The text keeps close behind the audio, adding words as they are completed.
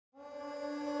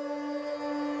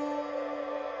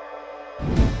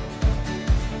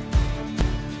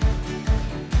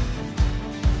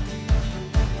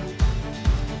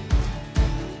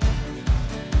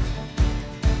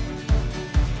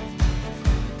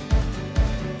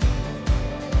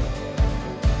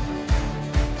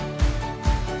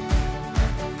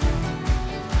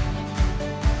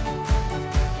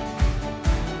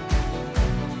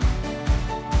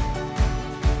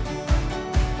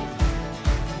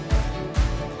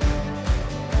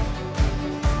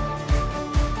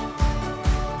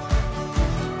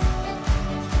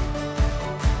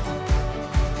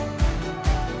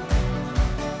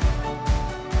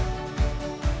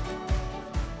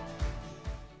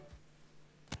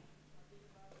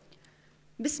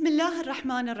بسم الله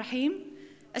الرحمن الرحيم.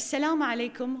 Assalamu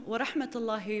alaikum wa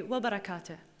rahmatullahi wa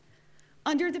barakatuh.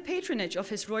 Under the patronage of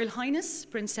His Royal Highness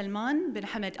Prince Salman bin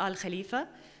Hamad Al Khalifa,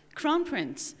 Crown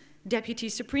Prince, Deputy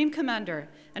Supreme Commander,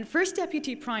 and First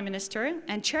Deputy Prime Minister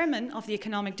and Chairman of the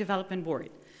Economic Development Board,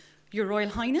 Your Royal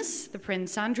Highness, the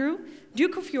Prince Andrew,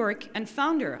 Duke of York and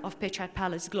founder of Pichat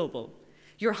Palace Global,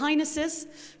 Your Highnesses,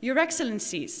 Your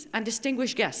Excellencies, and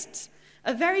distinguished guests,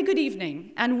 a very good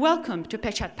evening and welcome to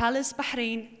Pichat Palace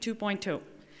Bahrain 2.0.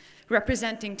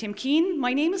 Representing Temkeen,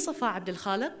 my name is Safa Abdel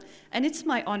Khaliq, and it's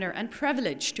my honor and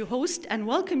privilege to host and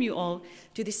welcome you all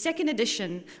to the second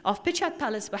edition of Pichat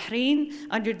Palace Bahrain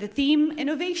under the theme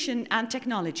Innovation and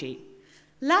Technology.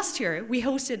 Last year, we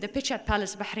hosted the Pichat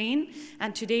Palace Bahrain,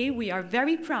 and today we are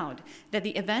very proud that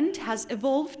the event has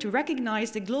evolved to recognize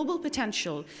the global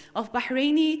potential of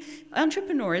Bahraini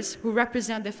entrepreneurs who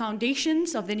represent the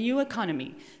foundations of the new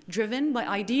economy, driven by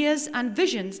ideas and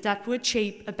visions that would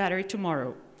shape a better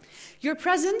tomorrow. Your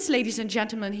presence, ladies and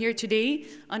gentlemen, here today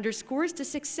underscores the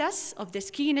success of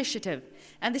this key initiative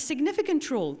and the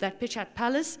significant role that Pichat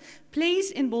Palace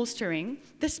plays in bolstering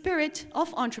the spirit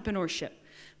of entrepreneurship.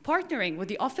 Partnering with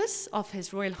the Office of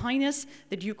His Royal Highness,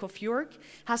 the Duke of York,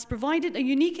 has provided a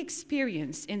unique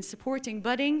experience in supporting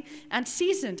budding and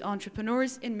seasoned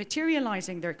entrepreneurs in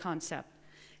materializing their concept.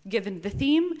 Given the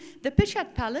theme, the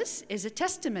Pichat Palace is a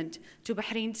testament to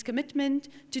Bahrain's commitment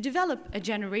to develop a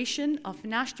generation of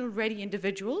national-ready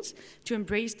individuals to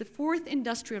embrace the fourth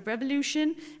industrial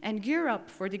revolution and gear up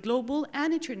for the global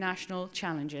and international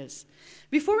challenges.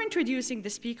 Before introducing the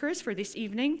speakers for this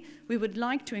evening, we would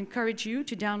like to encourage you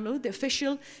to download the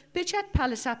official Pichat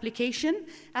Palace application,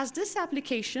 as this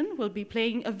application will be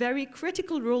playing a very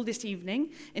critical role this evening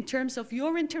in terms of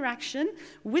your interaction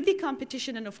with the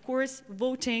competition and, of course,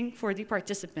 voting for the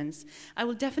participants. I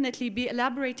will definitely be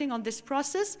elaborating on this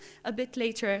process a bit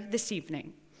later this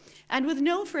evening. And with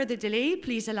no further delay,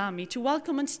 please allow me to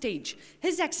welcome on stage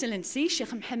His Excellency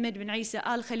Sheikh Mohammed bin Isa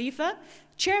Al Khalifa,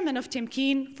 Chairman of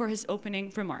Temkeen, for his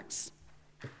opening remarks.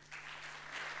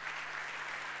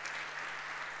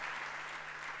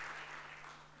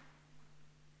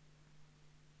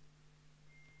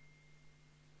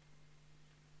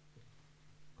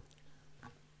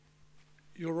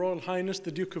 Your Royal Highness, the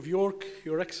Duke of York,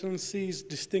 Your Excellencies,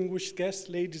 distinguished guests,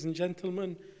 ladies and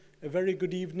gentlemen, a very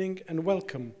good evening and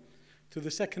welcome to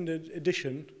the second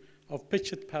edition of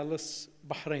Pichat Palace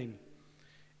Bahrain.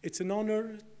 It's an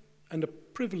honor and a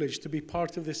privilege to be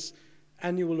part of this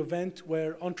annual event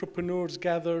where entrepreneurs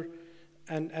gather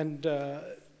and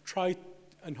try,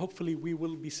 and hopefully we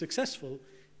will be successful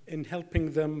in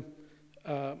helping them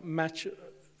match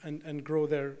and grow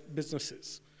their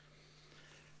businesses.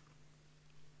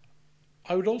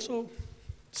 I would also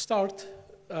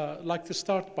like to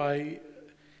start by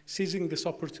seizing this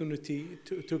opportunity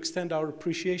to extend our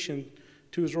appreciation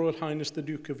to His Royal Highness the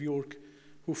Duke of York,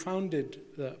 who founded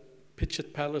the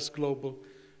Pichat Palace Global.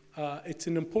 It's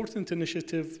an important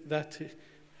initiative that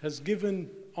has given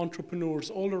entrepreneurs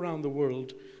all around the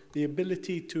world the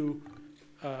ability to,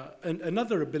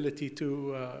 another ability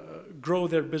to grow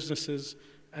their businesses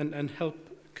and help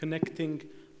connecting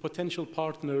potential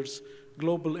partners,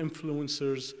 global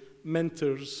influencers,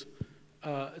 mentors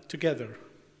together.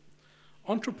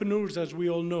 Entrepreneurs, as we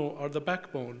all know, are the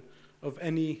backbone of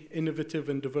any innovative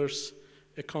and diverse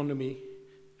economy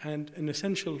and an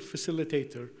essential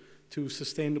facilitator to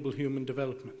sustainable human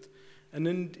development. And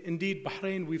indeed,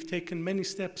 Bahrain, we've taken many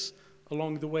steps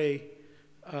along the way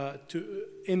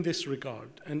in this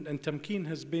regard. And Temkeen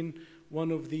has been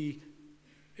one of the,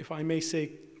 if I may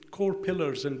say, core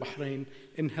pillars in Bahrain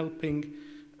in helping,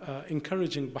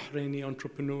 encouraging Bahraini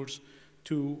entrepreneurs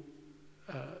to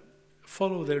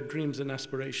follow their dreams and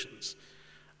aspirations.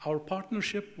 Our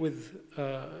partnership with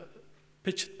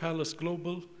Pichat Palace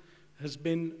Global has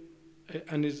been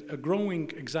and is a growing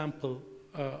example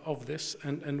of this,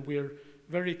 and we're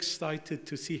very excited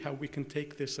to see how we can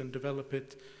take this and develop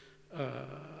it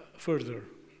further.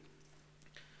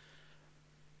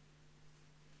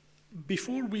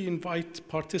 Before we invite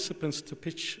participants to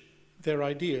pitch their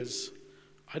ideas,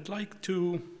 I'd like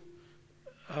to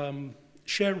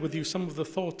share with you some of the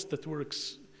thoughts that were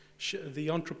the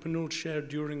entrepreneurs shared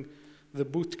during the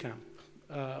boot camp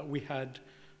we had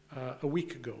a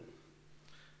week ago.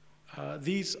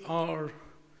 These are,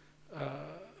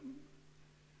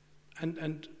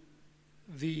 and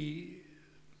the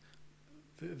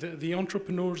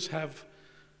entrepreneurs have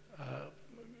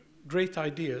great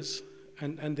ideas,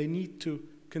 and they need to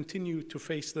continue to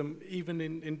face them even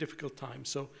in difficult times.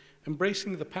 So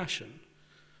embracing the passion,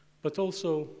 but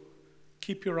also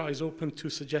keep your eyes open to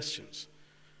suggestions.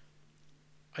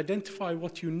 Identify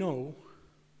what you know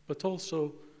but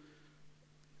also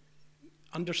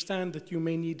understand that you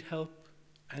may need help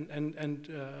and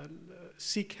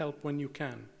seek help when you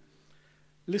can.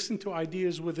 Listen to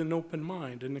ideas with an open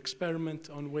mind and experiment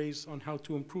on ways on how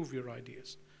to improve your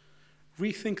ideas.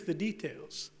 Rethink the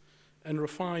details and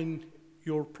refine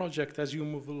your project as you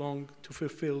move along to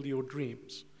fulfill your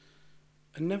dreams.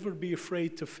 And never be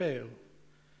afraid to fail.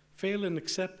 Fail and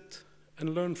accept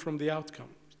and learn from the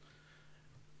outcomes.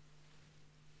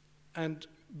 And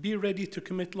be ready to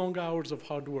commit long hours of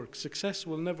hard work. Success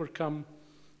will never come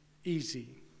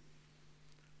easy.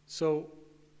 So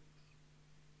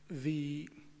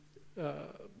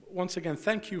once again,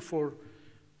 thank you for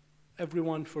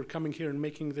everyone for coming here and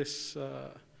making this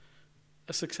a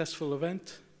successful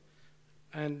event.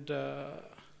 And to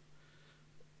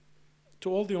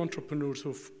all the entrepreneurs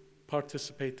who've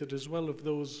participated, as well as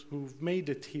those who've made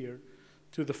it here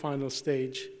to the final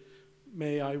stage,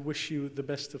 may I wish you the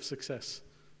best of success.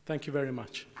 Thank you very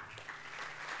much.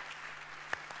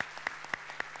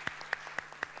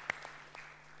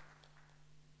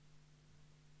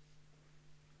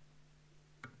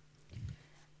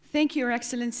 Thank you, Your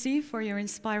Excellency, for your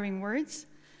inspiring words.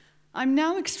 I'm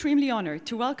now extremely honored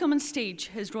to welcome on stage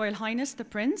His Royal Highness the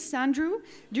Prince Andrew,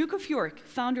 Duke of York,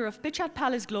 founder of Pitch at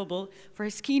Palace Global, for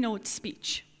his keynote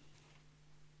speech.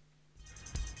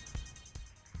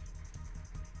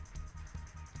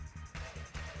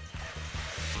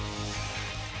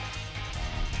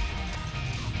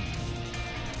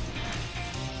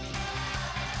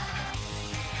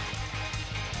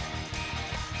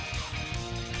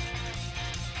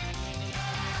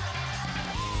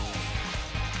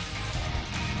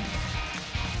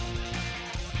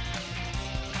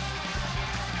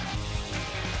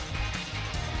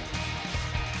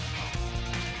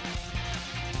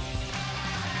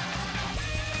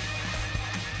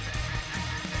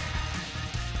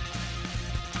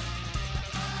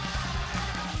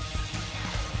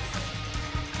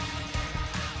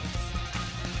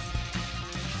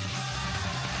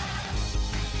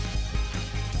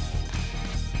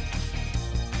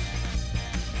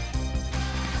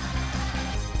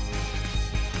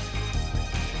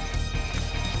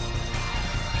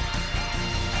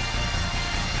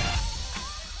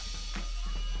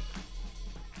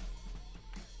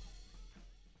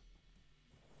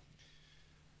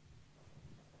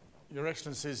 Your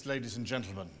Excellencies, ladies and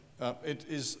gentlemen, it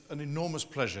is an enormous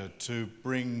pleasure to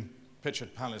bring Pitch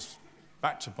at Palace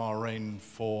back to Bahrain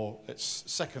for its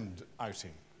second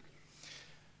outing.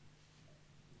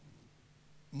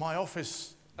 My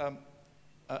office,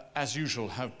 as usual,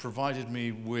 have provided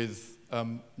me with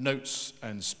notes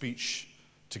and speech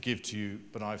to give to you,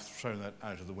 but I've thrown that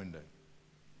out of the window.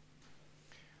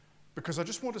 Because I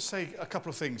just want to say a couple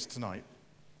of things tonight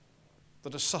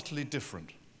that are subtly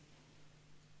different.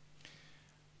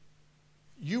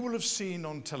 You will have seen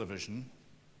on television,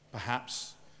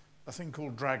 perhaps, a thing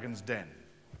called Dragon's Den.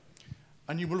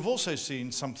 And you will have also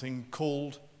seen something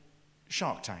called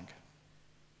Shark Tank,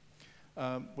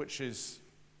 which is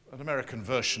an American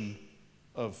version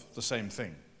of the same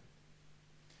thing.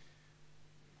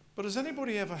 But has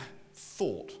anybody ever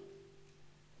thought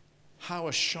how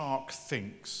a shark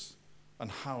thinks and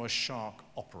how a shark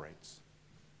operates?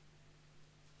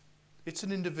 It's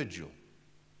an individual.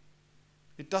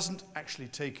 It doesn't actually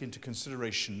take into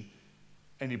consideration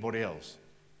anybody else.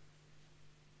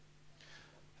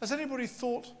 Has anybody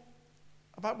thought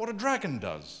about what a dragon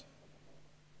does?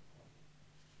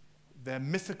 They're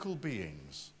mythical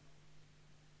beings.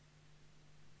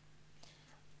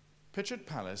 Pitch at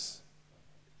Palace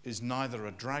is neither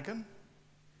a dragon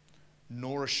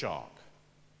nor a shark.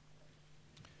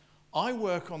 I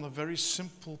work on the very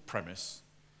simple premise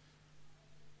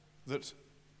that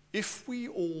if we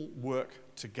all work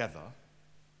together,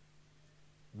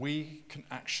 we can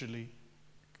actually,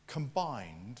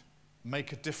 combined,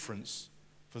 make a difference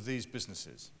for these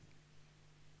businesses.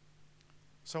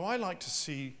 So I like to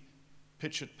see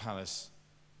Pitch at Palace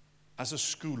as a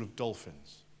school of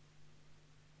dolphins,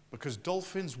 because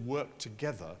dolphins work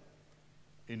together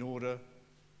in order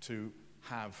to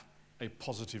have a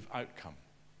positive outcome.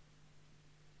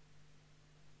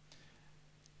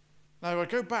 Now, I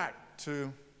go back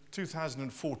to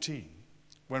 2014,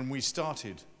 when we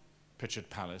started Pitch at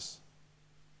Palace,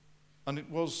 and it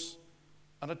was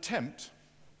an attempt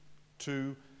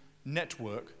to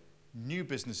network new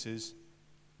businesses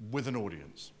with an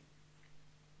audience.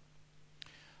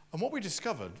 And what we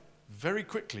discovered very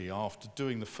quickly after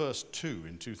doing the first two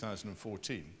in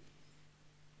 2014,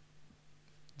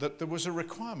 that there was a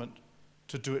requirement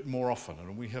to do it more often,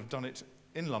 and we have done it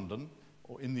in London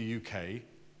or in the UK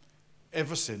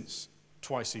ever since,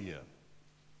 twice a year.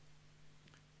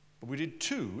 But we did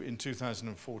 2 in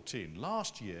 2014.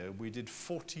 Last year, we did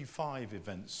 45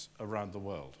 events around the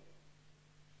world.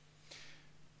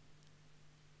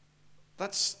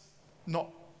 That's not,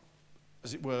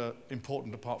 as it were,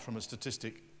 important apart from a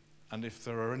statistic. And if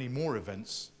there are any more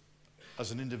events,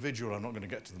 as an individual, I'm not going to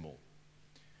get to them all.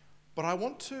 But I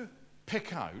want to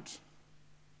pick out,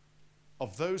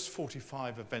 of those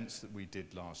 45 events that we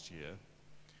did last year,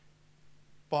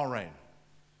 Bahrain.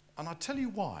 And I'll tell you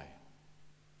why.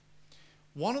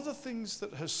 One of the things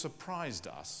that has surprised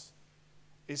us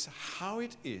is how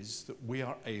it is that we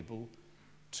are able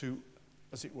to,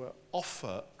 as it were,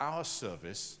 offer our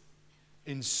service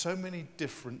in so many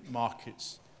different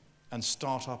markets and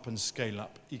start-up and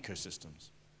scale-up ecosystems.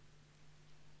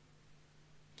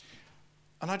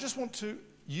 And I just want to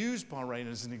use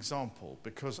Bahrain as an example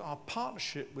because our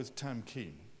partnership with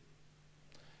Tamkeen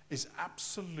is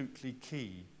absolutely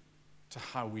key to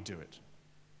how we do it.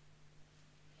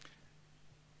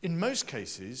 In most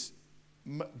cases,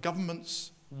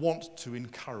 governments want to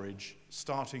encourage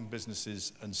starting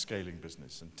businesses and scaling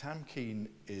business, and Tamkeen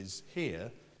is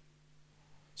here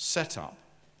set up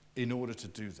in order to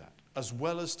do that, as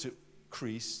well as to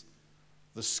increase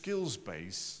the skills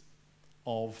base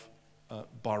of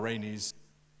Bahrainis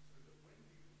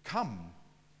come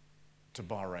to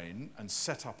Bahrain and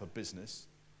set up a business,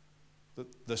 that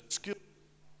the skills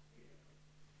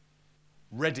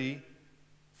ready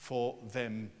for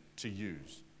them to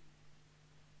use.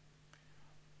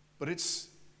 But it's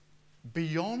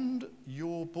beyond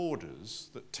your borders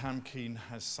that Tamkeen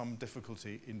has some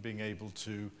difficulty in being able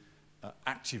to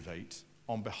activate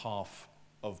on behalf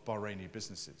of Bahraini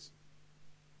businesses.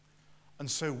 And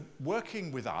so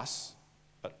working with us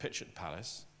at Pitchett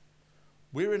Palace,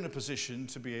 we're in a position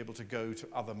to be able to go to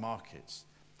other markets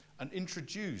and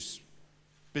introduce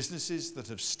businesses that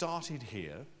have started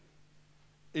here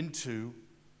into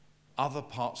other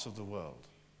parts of the world.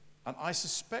 And I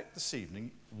suspect this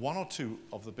evening, 1 or 2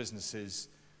 of the businesses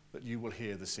that you will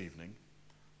hear this evening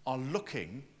are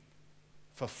looking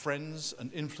for friends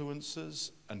and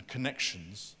influencers and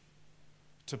connections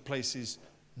to places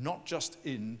not just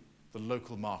in the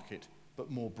local market, but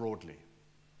more broadly.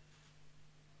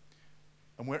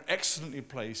 And we're excellently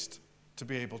placed to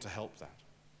be able to help that.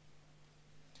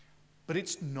 But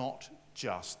it's not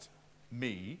just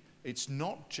me. It's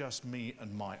not just me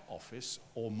and my office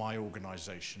or my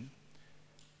organization.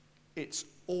 It's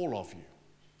all of you.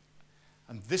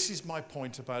 And this is my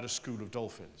point about a school of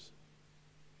dolphins.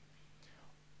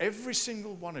 Every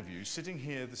single one of you sitting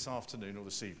here this afternoon or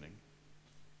this evening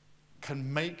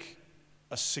can make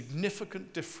a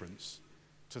significant difference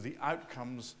to the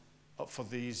outcomes for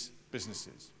these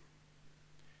businesses.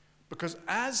 Because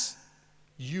as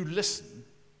you listen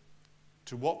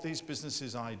to what these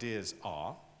businesses' ideas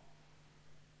are,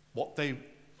 what the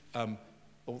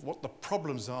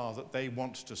problems are that they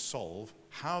want to solve,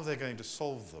 how they're going to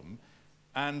solve them,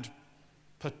 and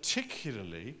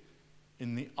particularly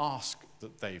in the ask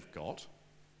that they've got,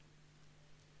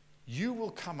 you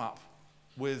will come up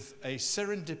with a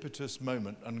serendipitous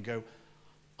moment and go,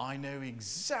 I know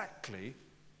exactly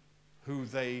who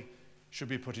they should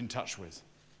be put in touch with.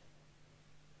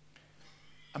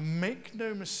 And make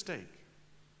no mistake,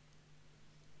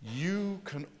 you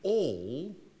can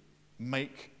all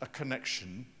make a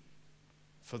connection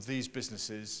for these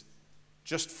businesses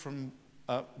just from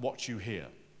what you hear.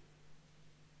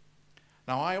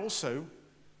 Now, I also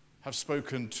have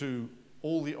spoken to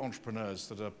all the entrepreneurs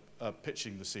that are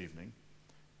pitching this evening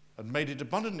and made it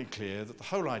abundantly clear that the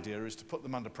whole idea is to put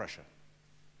them under pressure.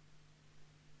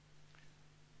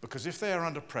 Because if they are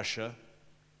under pressure,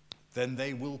 then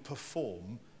they will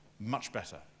perform much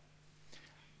better.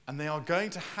 And they are going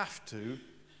to have to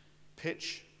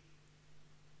pitch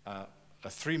a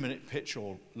 3-minute pitch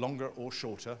or longer or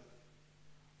shorter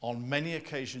on many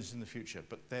occasions in the future,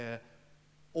 but they're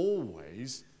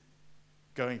always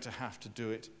going to have to do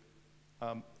it,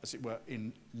 as it were,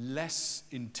 in less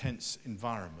intense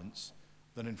environments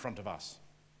than in front of us.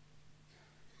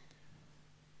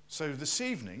 So this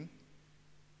evening,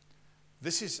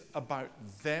 this is about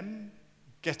them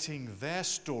getting their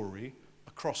story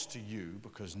across to you,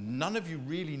 because none of you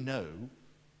really know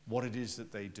what it is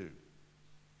that they do.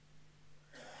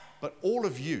 But all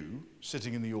of you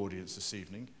sitting in the audience this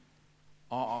evening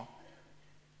are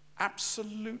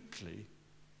absolutely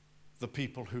the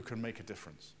people who can make a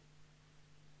difference.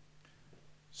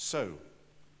 So,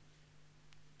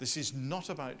 this is not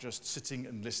about just sitting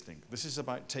and listening. This is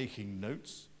about taking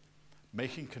notes,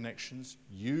 making connections,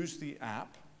 use the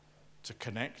app to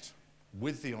connect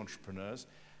with the entrepreneurs,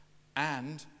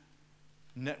 and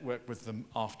network with them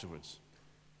afterwards.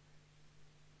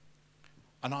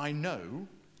 And I know,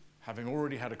 having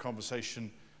already had a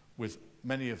conversation with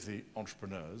many of the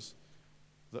entrepreneurs,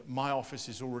 that my office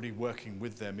is already working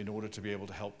with them in order to be able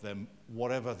to help them,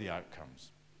 whatever the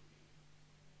outcomes.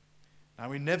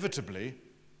 Now, inevitably,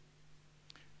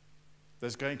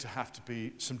 there's going to have to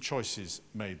be some choices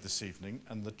made this evening,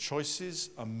 and the choices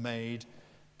are made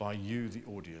by you, the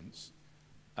audience,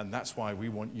 and that's why we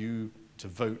want you to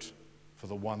vote for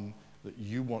the one that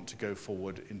you want to go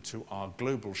forward into our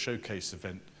global showcase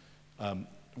event.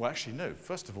 Well, actually, no,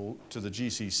 first of all, to the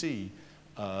GCC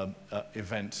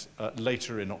event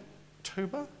later in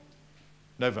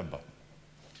November.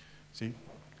 See,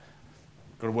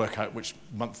 got to work out which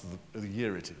month of the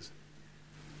year it is.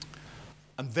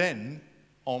 And then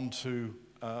on to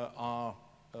our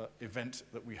event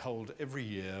that we hold every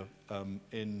year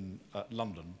in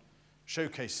London,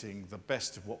 showcasing the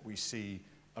best of what we see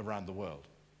around the world.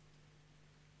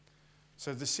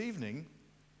 So this evening,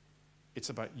 it's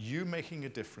about you making a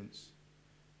difference.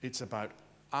 It's about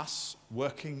us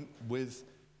working with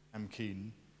Amkeen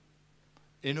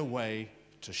in a way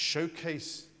to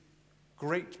showcase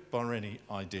great Bahraini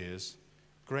ideas,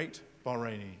 great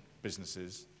Bahraini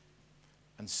businesses,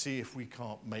 and see if we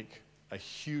can't make a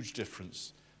huge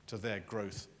difference to their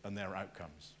growth and their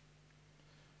outcomes.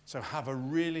 So have a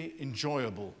really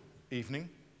enjoyable evening,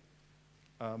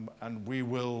 and we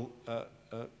will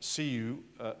see you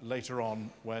later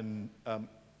on when,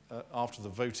 after the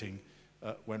voting,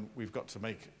 when we've got to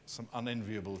make some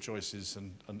unenviable choices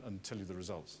and tell you the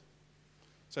results.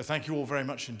 So thank you all very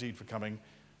much indeed for coming.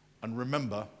 And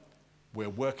remember, we're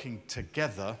working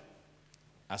together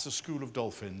as a School of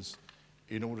Dolphins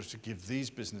in order to give these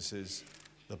businesses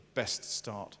the best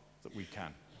start that we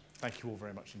can. Thank you all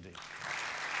very much indeed.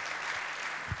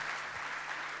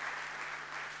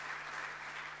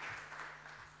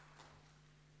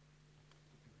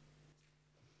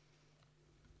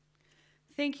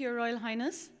 Thank you, Your Royal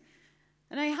Highness.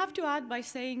 And I have to add by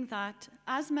saying that,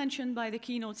 as mentioned by the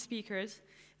keynote speakers,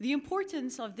 the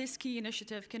importance of this key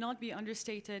initiative cannot be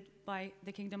understated by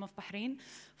the Kingdom of Bahrain,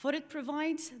 for it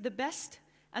provides the best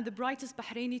and the brightest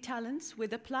Bahraini talents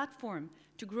with a platform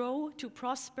to grow, to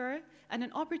prosper, and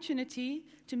an opportunity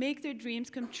to make their dreams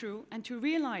come true and to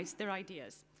realize their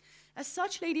ideas. As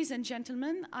such, ladies and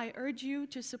gentlemen, I urge you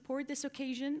to support this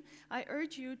occasion. I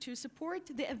urge you to support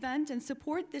the event and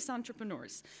support these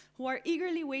entrepreneurs who are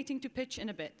eagerly waiting to pitch in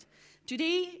a bit.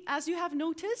 Today, as you have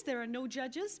noticed, there are no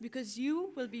judges because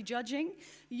you will be judging.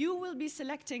 You will be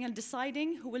selecting and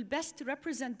deciding who will best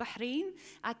represent Bahrain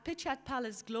at Pitch at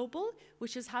Palace Global,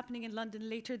 which is happening in London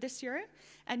later this year.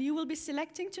 And you will be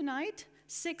selecting tonight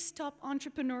 6 top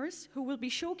entrepreneurs who will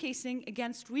be showcasing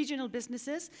against regional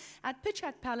businesses at Pitch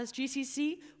at Palace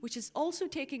GCC, which is also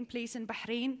taking place in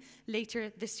Bahrain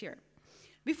later this year.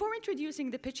 Before introducing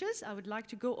the pitches, I would like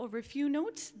to go over a few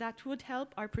notes that would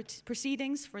help our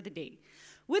proceedings for the day.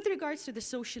 With regards to the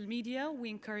social media,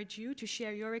 we encourage you to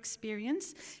share your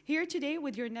experience here today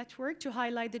with your network to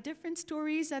highlight the different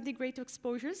stories and the great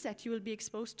exposures that you will be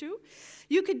exposed to.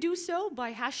 You could do so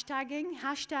by hashtagging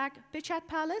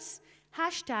 #PitchAtPalace,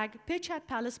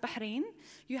 #PitchAtPalaceBahrain.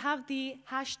 You have the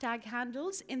hashtag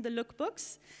handles in the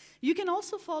lookbooks. You can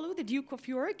also follow the Duke of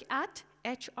York at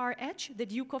HRH, the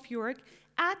Duke of York,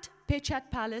 at Pitch at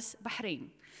Palace Bahrain.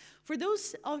 For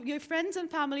those of your friends and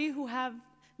family who have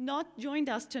not joined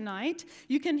us tonight,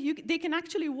 they can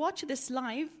actually watch this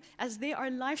live as they are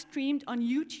live streamed on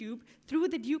YouTube through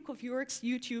the Duke of York's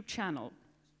YouTube channel.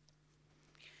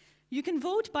 You can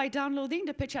vote by downloading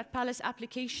the Pitch at Palace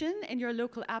application in your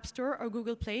local App Store or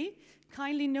Google Play.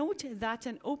 Kindly note that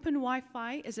an open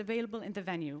Wi-Fi is available in the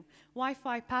venue.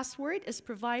 Wi-Fi password is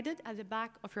provided at the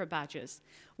back of your badges.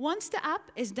 Once the app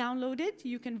is downloaded,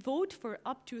 you can vote for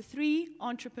up to 3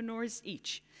 entrepreneurs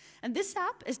each. And this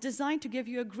app is designed to give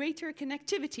you a greater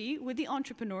connectivity with the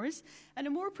entrepreneurs and a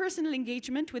more personal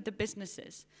engagement with the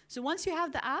businesses. So once you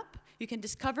have the app, you can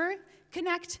discover,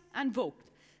 connect, and vote.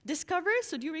 Discover,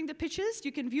 so during the pitches,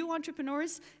 you can view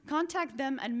entrepreneurs, contact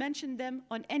them, and mention them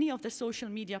on any of the social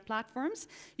media platforms.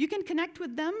 You can connect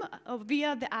with them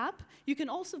via the app. You can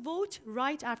also vote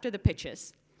right after the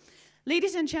pitches.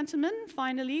 Ladies and gentlemen,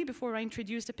 finally, before I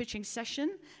introduce the pitching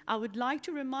session, I would like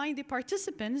to remind the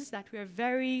participants that we are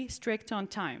very strict on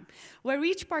time, where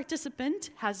each participant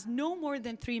has no more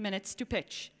than 3 minutes to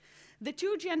pitch. The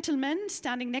 2 gentlemen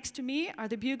standing next to me are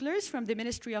the buglers from the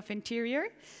Ministry of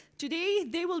Interior. Today,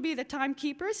 they will be the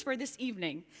timekeepers for this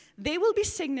evening. They will be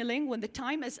signaling when the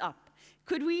time is up.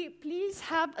 Could we please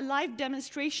have a live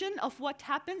demonstration of what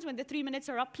happens when the 3 minutes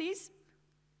are up, please?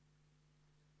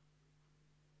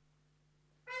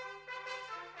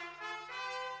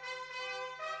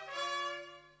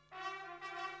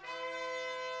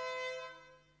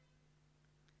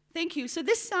 Thank you. So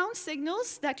this sound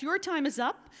signals that your time is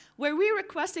up, where we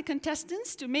request the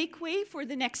contestants to make way for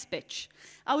the next pitch.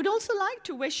 I would also like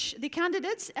to wish the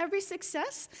candidates every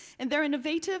success in their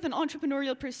innovative and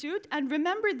entrepreneurial pursuit, and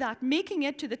remember that making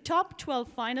it to the top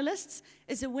 12 finalists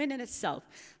is a win in itself.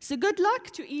 So good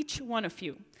luck to each one of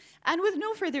you. And with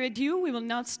no further ado, we will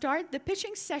now start the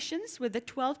pitching sessions with the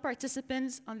 12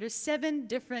 participants under 7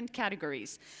 different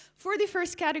categories. For the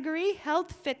first category,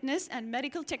 health, fitness, and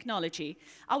medical technology,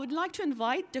 I would like to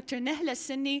invite Dr. Nehla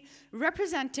Sinni,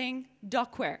 representing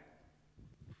DocWare.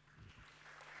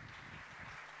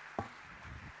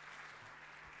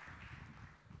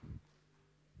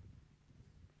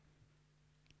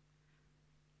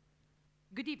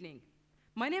 Good evening.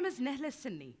 My name is Nehla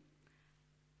Sinni.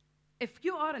 If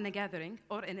you are in a gathering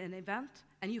or in an event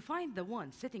and you find the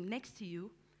one sitting next to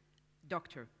you,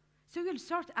 doctor, so you'll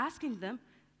start asking them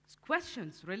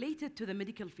questions related to the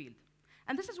medical field.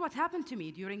 And this is what happened to me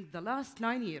during the last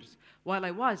 9 years while I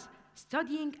was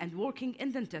studying and working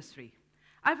in dentistry.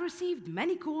 I've received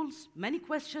many calls, many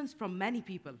questions from many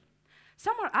people.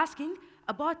 Some are asking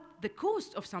about the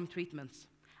cost of some treatments,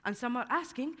 and some are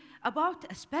asking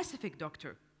about a specific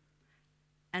doctor.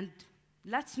 And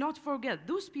let's not forget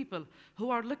those people who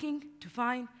are looking to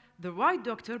find the right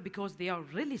doctor because they are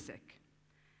really sick.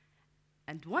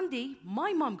 And one day,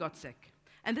 my mom got sick,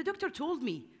 and the doctor told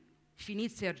me she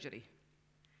needs surgery.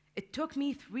 It took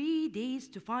me 3 days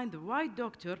to find the right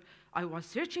doctor. I was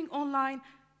searching online,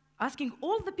 asking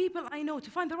all the people I know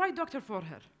to find the right doctor for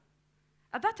her.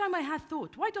 At that time, I had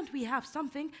thought, why don't we have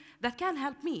something that can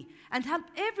help me and help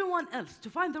everyone else to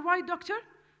find the right doctor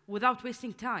without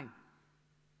wasting time?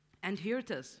 And here it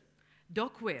is,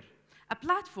 DocWare, a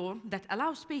platform that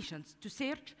allows patients to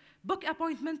search, book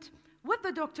appointment with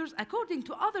the doctors according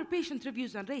to other patient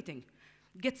reviews and rating,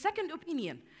 get second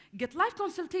opinion, get live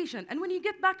consultation, and when you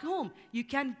get back home, you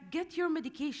can get your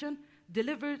medication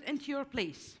delivered into your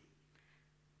place.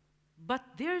 But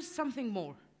there's something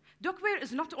more. DocWare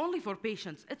is not only for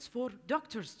patients, it's for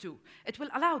doctors too. It will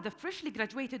allow the freshly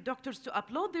graduated doctors to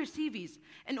upload their CVs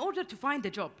in order to find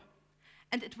a job.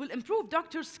 And it will improve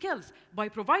doctors' skills by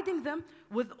providing them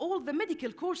with all the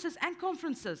medical courses and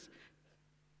conferences,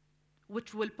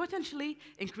 which will potentially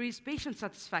increase patient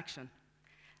satisfaction.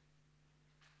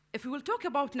 If we will talk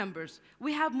about numbers,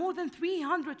 we have more than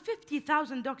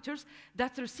 350,000 doctors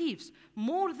that receives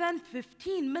more than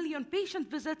 15 million patient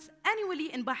visits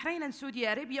annually in Bahrain and Saudi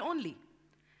Arabia only.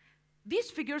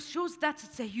 These figures shows that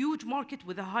it's a huge market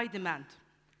with a high demand.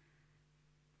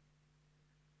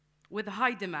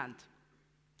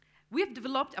 We've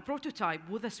developed a prototype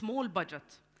with a small budget,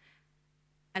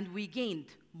 and we gained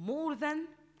more than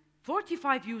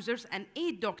 45 users and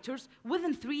 8 doctors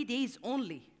within 3 days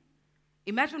only.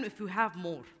 Imagine if you have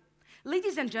more.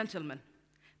 Ladies and gentlemen,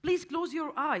 please close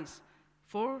your eyes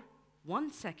for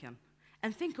 1 second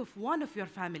and think of one of your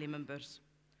family members.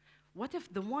 What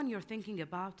if the one you're thinking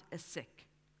about is sick?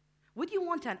 Would you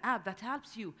want an app that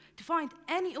helps you to find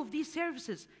any of these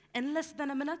services in less than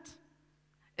a minute?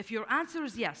 If your answer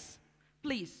is yes,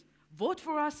 please vote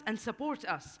for us and support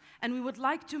us. And we would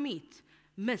like to meet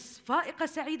Ms. Faiqa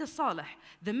Saeed Al-Saleh,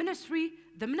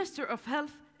 the Minister of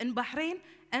Health in Bahrain,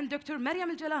 and Dr. Mariam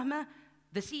Al-Jalahma,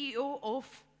 the CEO of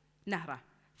Nahra.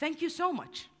 Thank you so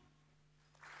much.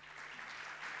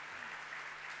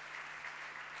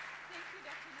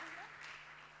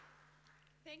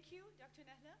 Thank you, Dr.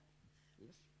 Nehla.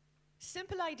 Yes.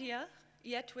 Simple idea,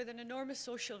 yet with an enormous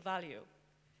social value.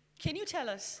 Can you tell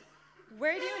us,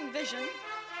 where do you envision...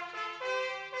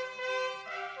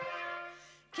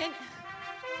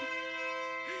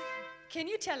 Can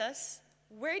you tell us,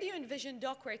 where do you envision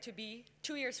DocWare to be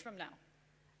 2 years from now?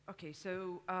 Okay,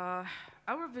 so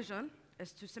our vision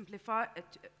is to simplify,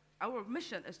 our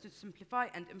mission is to simplify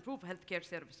and improve healthcare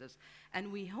services.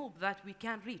 And we hope that we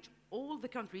can reach all the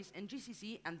countries in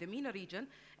GCC and the MENA region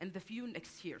in the few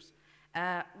next years.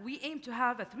 We aim to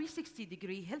have a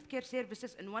 360-degree healthcare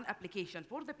services in one application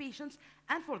for the patients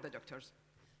and for the doctors.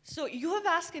 So you have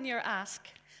asked in your ask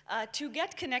to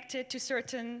get connected to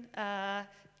certain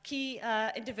key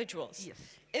individuals. Yes.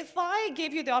 If I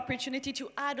gave you the opportunity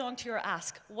to add on to your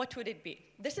ask, what would it be?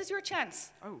 This is your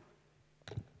chance. Oh.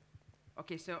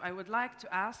 Okay, so I would like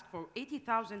to ask for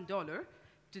 $80,000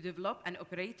 to develop and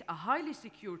operate a highly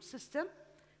secured system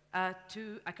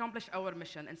to accomplish our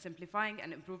mission in simplifying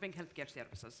and improving healthcare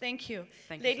services. Thank you.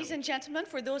 Thank Ladies you and gentlemen,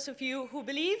 for those of you who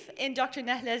believe in Dr.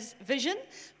 Nehla's vision,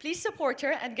 please support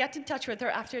her and get in touch with her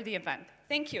after the event.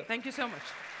 Thank you. Thank you so much.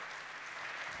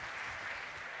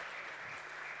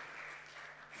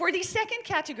 For the second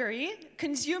category,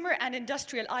 consumer and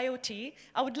industrial IoT,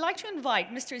 I would like to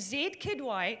invite Mr. Zaid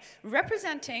Kidwai,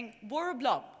 representing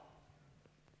Boroblob.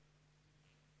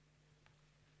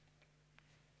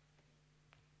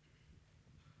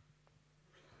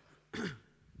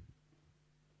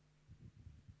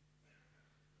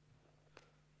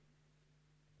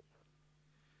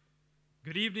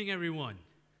 Good evening, everyone.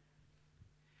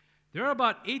 There are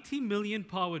about 80 million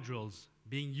power drills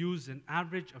being used an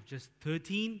average of just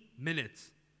 13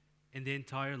 minutes in the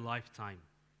entire lifetime.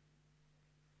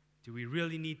 Do we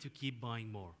really need to keep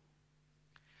buying more?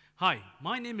 Hi,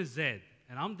 my name is Zaid,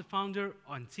 and I'm the founder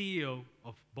and CEO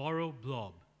of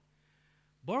Boroblob.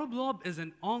 Boroblob is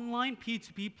an online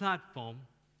P2P platform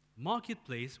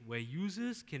marketplace where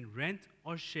users can rent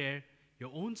or share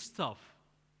your own stuff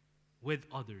with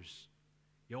others.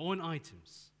 Your own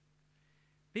items.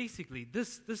 Basically,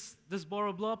 this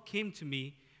Boroblob came to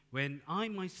me when I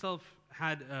myself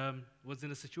was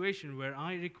in a situation where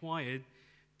I required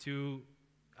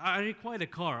a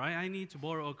car. I need to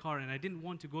borrow a car, and I didn't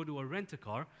want to go to a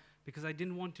rent-a-car because I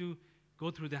didn't want to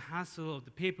go through the hassle of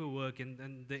the paperwork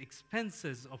and the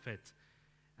expenses of it.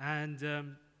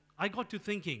 And I got to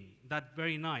thinking that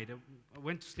very night. I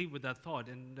went to sleep with that thought,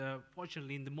 and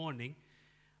fortunately in the morning,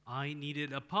 I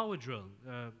needed a power drill.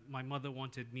 My mother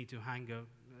wanted me to hang a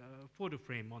photo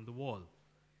frame on the wall.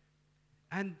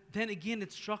 And then again,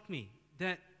 it struck me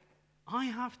that I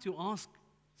have to ask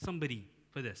somebody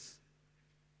for this.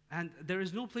 And there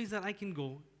is no place that I can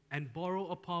go and borrow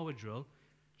a power drill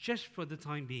just for the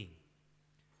time being.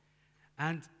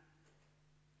 And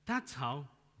that's how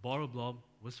Boroblob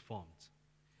was formed.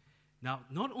 Now,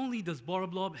 not only does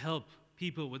Boroblob help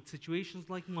people with situations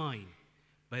like mine,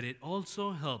 but it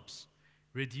also helps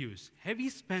reduce heavy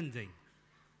spending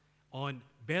on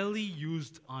barely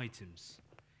used items.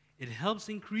 It helps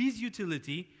increase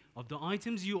utility of the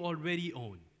items you already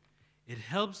own. It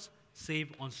helps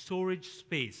save on storage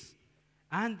space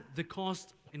and the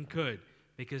cost incurred,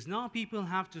 because now people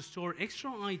have to store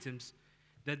extra items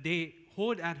that they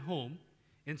hoard at home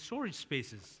in storage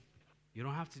spaces. You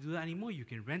don't have to do that anymore. You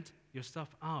can rent your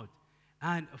stuff out.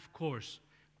 And of course,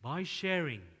 by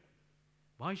sharing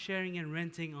and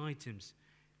renting items,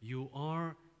 you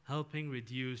are helping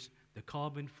reduce the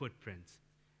carbon footprint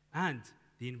and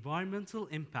the environmental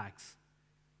impacts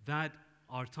that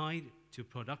are tied to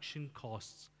production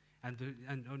costs and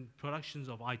productions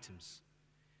of items.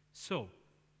 So,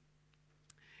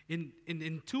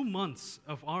 in 2 months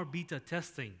of our beta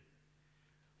testing,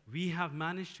 we have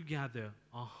managed to gather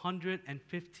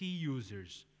 150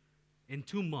 users in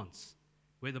 2 months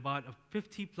with about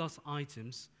 50 plus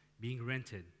items being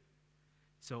rented.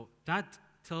 So that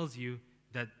tells you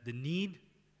that the need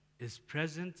is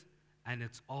present and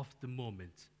it's of the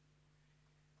moment.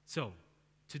 So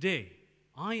today,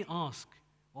 I ask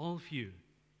all of you,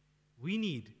 we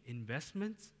need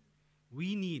investment.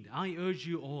 I urge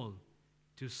you all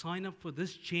to sign up for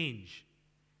this change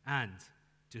and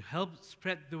to help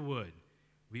spread the word.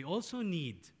 We also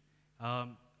need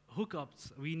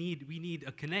hookups. We need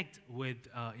a connect with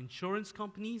insurance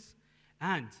companies,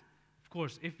 and of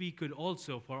course, if we could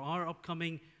also, for our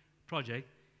upcoming project,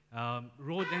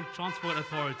 Road and Transport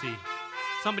Authority.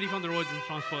 Somebody from the Roads and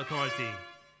Transport Authority.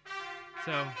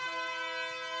 So,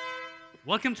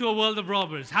 welcome to a world of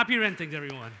robbers. Happy renting,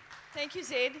 everyone. Thank you,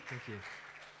 Zaid. Thank you.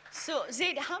 So,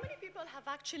 Zaid, how many people have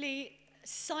actually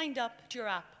signed up to your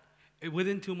app?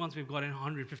 Within 2 months, we've gotten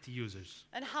 150 users.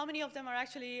 And how many of them are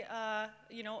actually,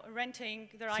 renting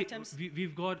their items?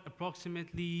 We've got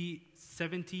approximately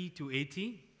 70 to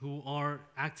 80 who are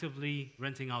actively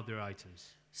renting out their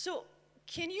items. So,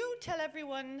 can you tell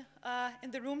everyone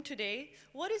in the room today,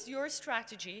 what is your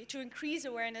strategy to increase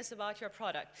awareness about your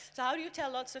product? So how do you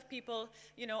tell lots of people,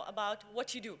 about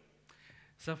what you do?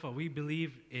 Safa, we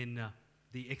believe in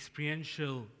the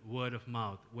experiential word of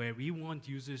mouth, where we want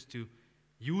users to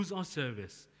use our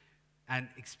service and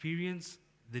experience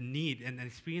the need and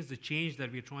experience the change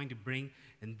that we're trying to bring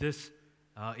in this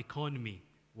economy,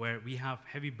 where we have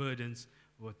heavy burdens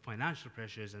with financial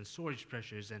pressures and storage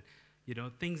pressures and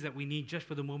things that we need just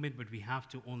for the moment, but we have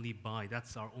to only buy.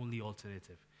 That's our only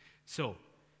alternative. So,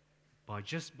 by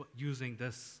just using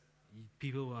this,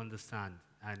 people will understand,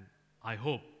 and I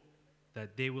hope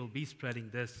that they will be spreading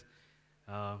this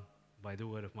by the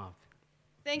word of mouth.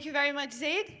 Thank you very much,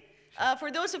 Zaid.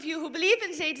 For those of you who believe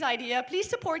in Zaid's idea, please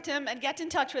support him and get in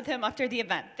touch with him after the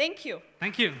event. Thank you.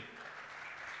 Thank you.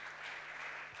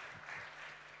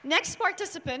 Next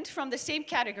participant from the same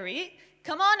category,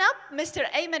 come on up, Mr.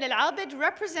 Ayman Al-Abid,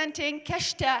 representing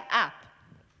Kashta app.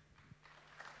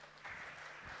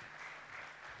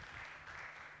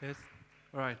 Yes,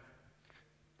 all right.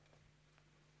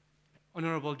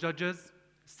 honorable judges,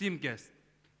 esteemed guests.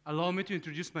 Allow me to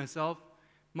introduce myself.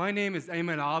 My name is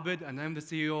Ayman Abid, and I'm the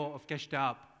CEO of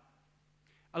CashTap.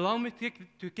 Allow me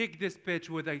to kick this pitch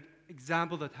with an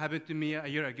example that happened to me a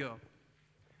year ago.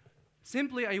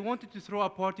 Simply, I wanted to throw a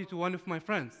party to one of my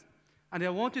friends, and I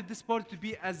wanted this party to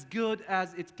be as good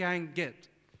as it can get.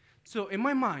 So in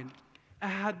my mind, I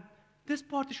had this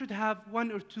party should have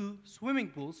 1 or 2 swimming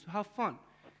pools to have fun,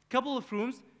 couple of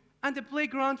rooms, and a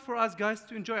playground for us guys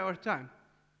to enjoy our time.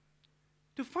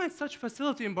 To find such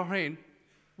facility in Bahrain,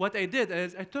 what I did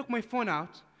is I took my phone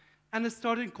out and I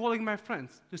started calling my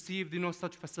friends to see if they know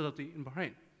such facility in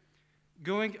Bahrain.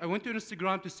 I went to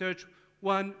Instagram to search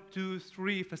 1, 2,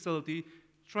 3 facility,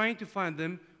 trying to find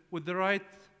them with the right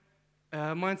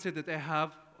mindset that I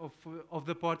have of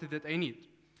the party that I need.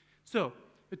 So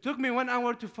it took me 1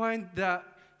 hour to find the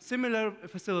similar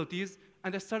facilities,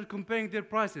 and I started comparing their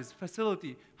prices,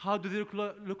 facility, how do they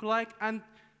look like, and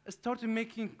I started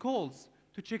making calls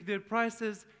to check their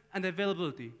prices and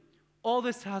availability. All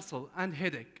this hassle and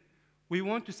headache, we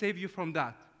want to save you from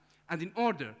that. And in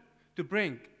order to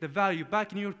bring the value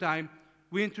back in your time,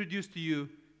 we introduce to you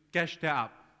CashTap.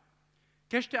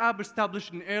 CashTap was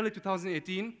established in early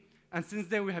 2018, and since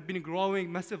then we have been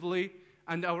growing massively,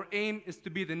 and our aim is to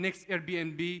be the next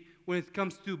Airbnb when it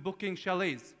comes to booking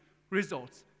chalets,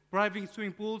 resorts, private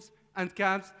swimming pools, and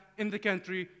camps in the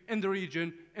country, in the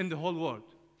region, in the whole world.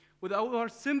 With our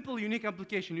simple, unique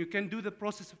application, you can do the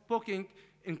process of booking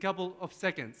in a couple of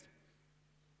seconds.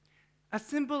 As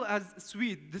simple as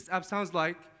sweet this app sounds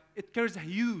like, it carries a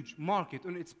huge market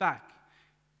on its back.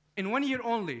 In 1 year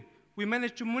only, we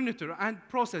managed to monitor and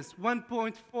process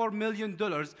 $1.4 million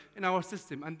in our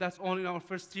system, and that's only in our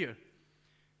first year.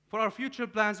 For our future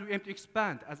plans, we aim to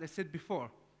expand, as I said before.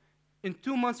 In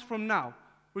 2 months from now,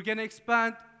 we're going to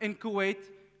expand in Kuwait.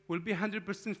 We'll be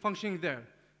 100% functioning there.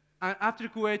 And after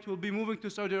Kuwait, we'll be moving to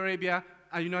Saudi Arabia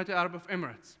and United Arab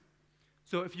Emirates.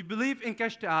 So if you believe in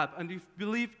CashTap and if you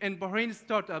believe in Bahraini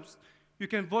startups, you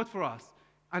can vote for us.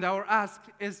 And our ask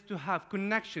is to have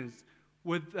connections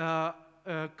with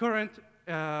current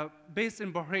based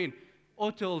in Bahrain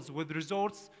hotels with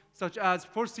resorts such as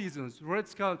Four Seasons,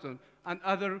 Ritz-Carlton, and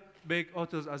other big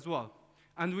hotels as well.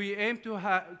 And we aim to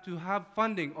have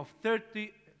funding of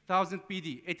 30,000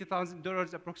 PD,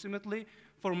 $80,000 approximately,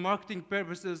 for marketing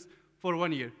purposes for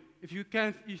 1 year. If you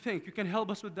think you can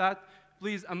help us with that,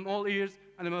 please, I'm all ears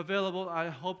and I'm available. I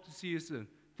hope to see you soon.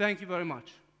 Thank you very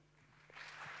much.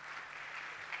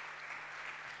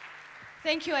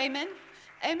 Thank you, Ayman.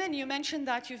 Ayman, you mentioned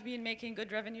that you've been making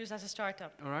good revenues as a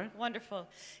startup. All right. Wonderful.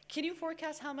 Can you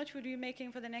forecast how much would you be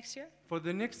making for the next year? For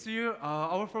the next year,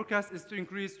 our forecast is to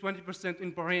increase 20%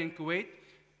 in Bahrain and Kuwait.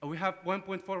 We have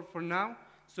 1.4 for now.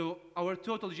 So our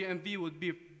total GMV would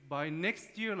be by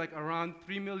next year like around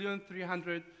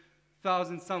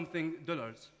 $3,300,000 something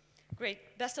dollars.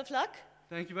 Great. Best of luck.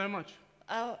 Thank you very much.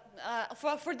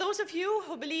 For those of you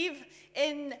who believe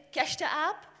in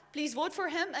CashTap, please vote for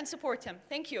him and support him.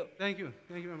 Thank you. Thank you.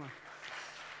 Thank you very much.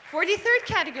 For the third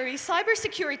category,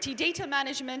 cybersecurity, data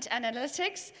management, and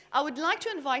analytics, I would like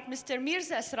to invite Mr.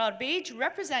 Mirza Asrar Bej,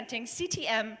 representing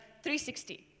CTM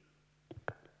 360.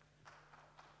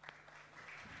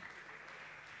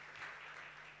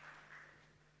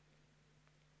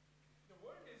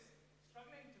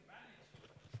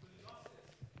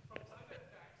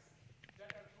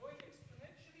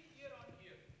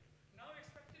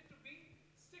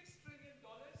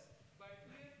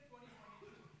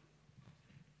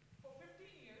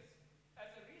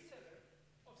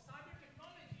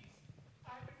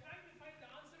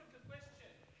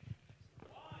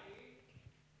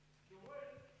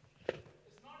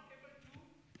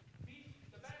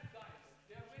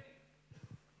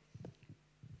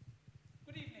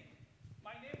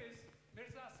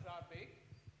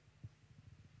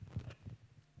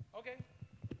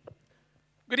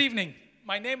 Good evening.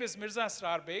 My name is Mirza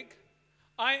Asrar Beg.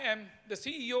 I am the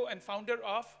CEO and founder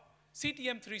of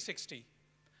CTM 360,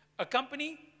 a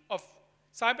company of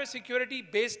cybersecurity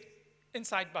based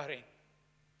inside Bahrain.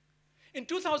 In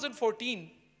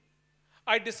 2014,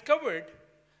 I discovered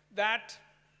that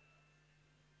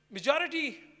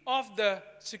majority of the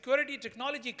security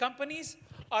technology companies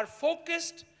are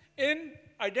focused in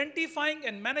identifying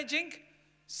and managing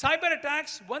cyber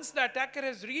attacks once the attacker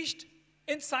has reached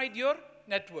inside your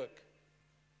network.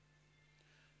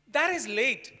 That is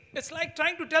late. It's like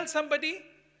trying to tell somebody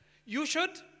you should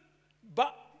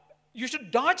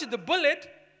dodge the bullet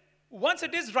once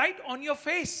it is right on your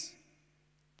face.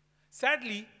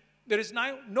 Sadly, there is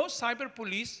now no cyber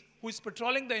police who is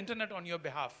patrolling the internet on your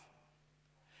behalf.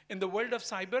 In the world of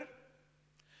cyber,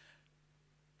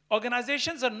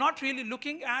 organizations are not really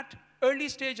looking at early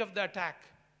stage of the attack,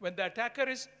 when the attacker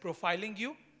is profiling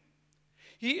you,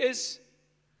 he is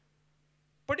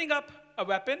putting up a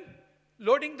weapon,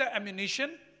 loading the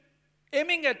ammunition,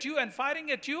 aiming at you and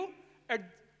firing at you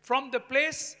from the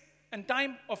place and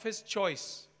time of his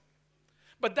choice.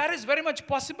 But that is very much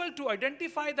possible to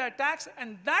identify the attacks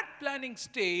and that planning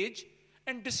stage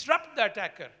and disrupt the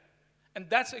attacker. And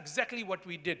that's exactly what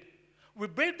we did. We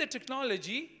built the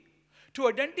technology to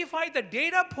identify the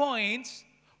data points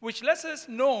which lets us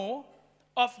know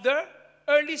of the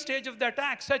early stage of the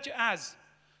attack, such as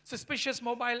suspicious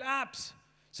mobile apps,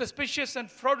 suspicious and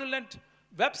fraudulent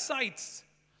websites,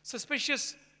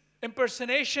 suspicious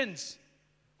impersonations,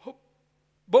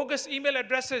 bogus email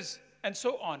addresses, and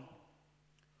so on.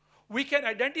 We can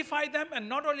identify them, and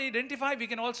not only identify, we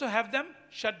can also have them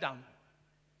shut down.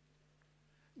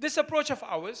 This approach of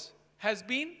ours has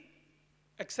been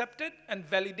accepted and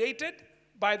validated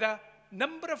by the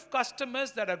number of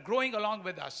customers that are growing along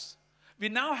with us. We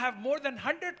now have more than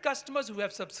 100 customers who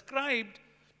have subscribed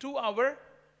to our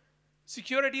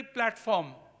security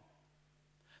platform.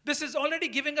 This is already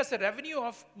giving us a revenue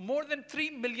of more than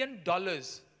 $3 million.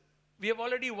 We have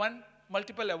already won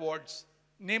multiple awards.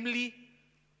 Namely,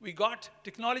 we got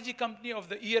Technology Company of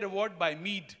the Year award by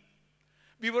Mead.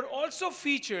 We were also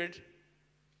featured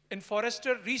in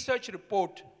Forrester Research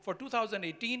Report for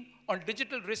 2018 on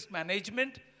digital risk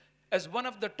management as one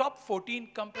of the top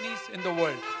 14 companies in the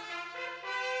world.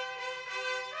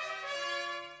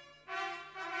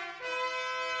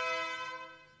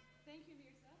 Thank you,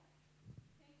 Mirza.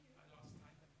 Thank you. I lost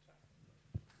time and track.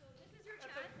 So this is your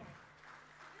chance.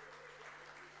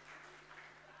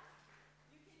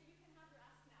 You can have your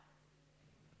ask now.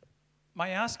 My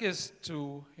ask is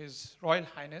to His Royal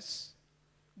Highness,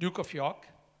 Duke of York,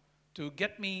 to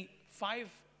get me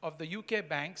 5 of the UK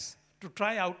banks to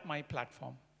try out my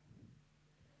platform.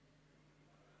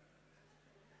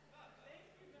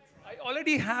 I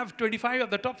already have 25 of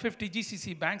the top 50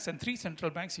 GCC banks and 3 central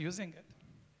banks using it.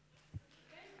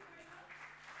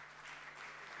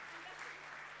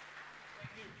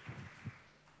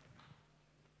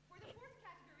 For the 4th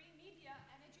category, media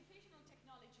and educational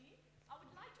technology, I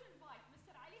would like to invite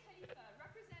Mr. Ali Khalifa,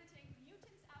 representing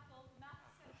Newton's Apple Math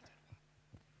Center.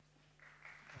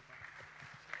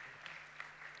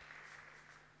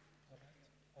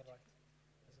 All right.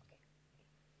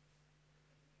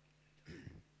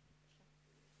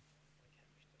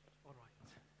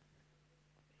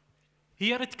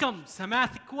 Here it comes, a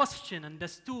math question, and the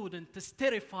student is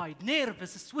terrified,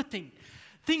 nervous, sweating,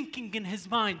 thinking in his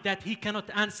mind that he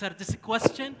cannot answer this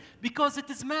question because it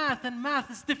is math and math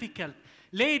is difficult.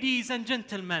 Ladies and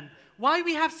gentlemen, why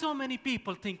we have so many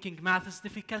people thinking math is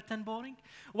difficult and boring?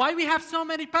 Why we have so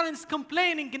many parents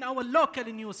complaining in our local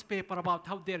newspaper about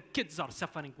how their kids are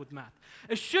suffering with math?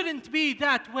 It shouldn't be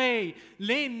that way.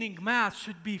 Learning math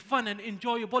should be fun and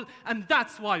enjoyable, and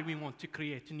that's why we want to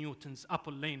create Newton's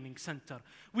Apple Learning Center.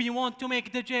 We want to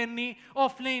make the journey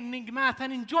of learning math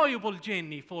an enjoyable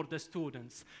journey for the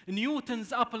students.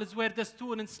 Newton's Apple is where the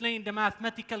students learn the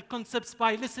mathematical concepts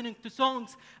by listening to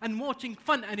songs and watching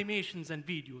fun animations and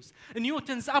videos.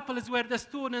 Newton's Apple is where the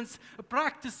students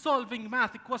practice solving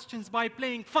math questions by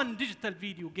playing fun digital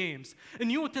video games.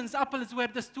 Newton's Apple is where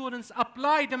the students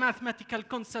apply the mathematical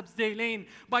concepts they learn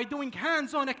by doing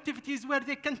hands-on activities where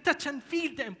they can touch and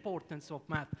feel the importance of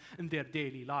math in their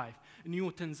daily life.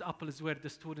 Newton's Apple is where the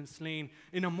students learn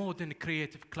in a modern,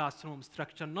 creative classroom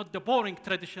structure, not the boring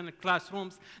traditional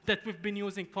classrooms that we've been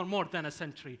using for more than a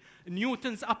century.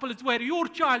 Newton's Apple is where your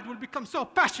child will become so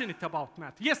passionate about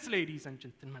math. Yes, ladies and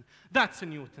gentlemen, that's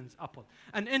Newton's Apple.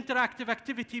 An interactive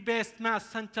activity-based math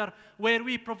center where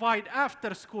we provide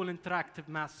after-school interactive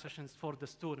math sessions for the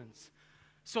students.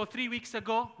 So 3 weeks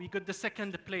ago, we got the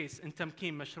 2nd place in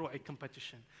Tamkeen Mashru'i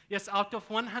competition. Yes, out of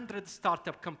 100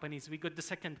 startup companies, we got the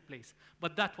 2nd place.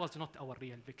 But that was not our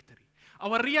real victory.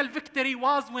 Our real victory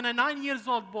was when a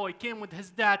 9-year-old boy came with his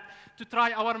dad to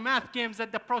try our math games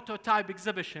at the prototype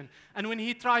exhibition. And when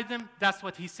he tried them, that's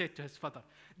what he said to his father.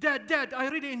 Dad, I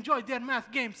really enjoyed their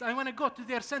math games. I want to go to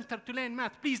their center to learn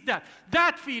math. Please, Dad.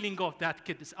 That feeling of that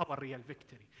kid is our real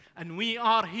victory. And we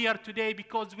are here today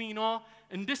because we know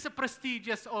in this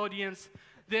prestigious audience,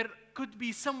 there could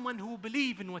be someone who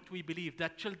believes in what we believe,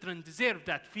 that children deserve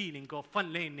that feeling of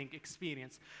fun learning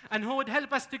experience, and who would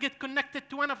help us to get connected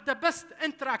to one of the best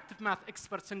interactive math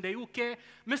experts in the UK,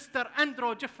 Mr.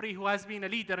 Andrew Jeffrey, who has been a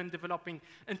leader in developing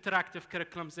interactive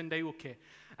curriculums in the UK.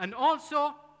 And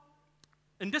also,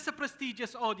 In this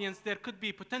prestigious audience, there could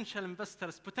be potential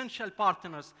investors, potential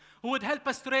partners who would help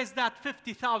us to raise that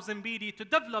 50,000 BD to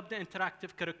develop the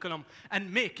interactive curriculum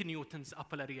and make Newton's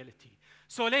Apple a reality.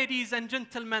 So ladies and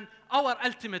gentlemen, our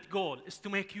ultimate goal is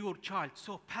to make your child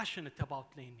so passionate about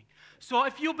learning. So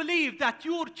if you believe that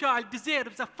your child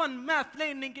deserves a fun math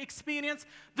learning experience,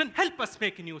 then help us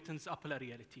make Newton's Apple a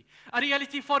reality. A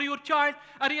reality for your child,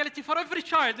 a reality for every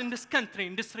child in this country,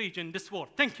 in this region, in this world.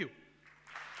 Thank you.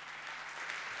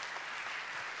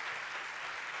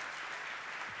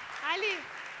 Ali,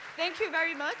 thank you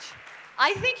very much.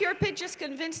 I think your pitch just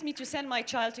convinced me to send my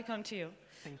child to come to you.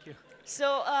 Thank you.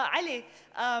 So, Ali,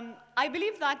 I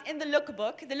believe that in the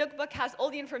lookbook has all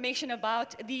the information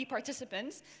about the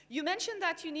participants. You mentioned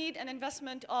that you need an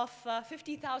investment of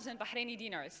 50,000 Bahraini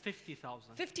dinars.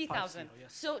 50,000. 50,000.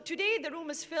 Yes. So today the room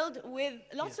is filled with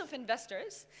lots Yes. of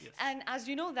investors. Yes. And as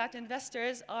you know that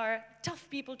investors are tough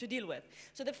people to deal with.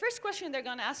 So the first question they're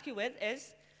going to ask you with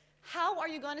is, how are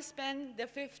you going to spend the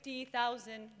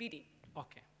 50,000 BD?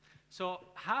 Okay. So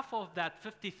half of that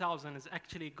 50,000 is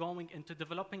actually going into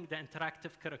developing the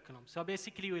interactive curriculum. So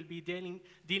basically, we'll be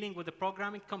dealing with the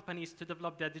programming companies to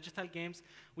develop their digital games.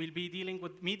 We'll be dealing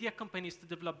with media companies to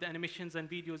develop the animations and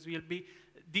videos. We'll be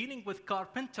dealing with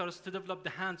carpenters to develop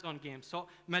the hands-on games. So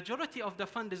majority of the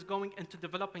fund is going into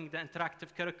developing the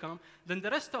interactive curriculum. Then the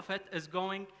rest of it is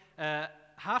going,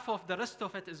 half of the rest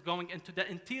of it is going into the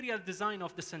interior design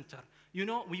of the center. You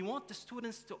know, we want the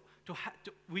students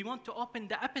we want to open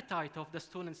the appetite of the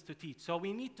students to teach. So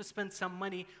we need to spend some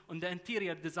money on the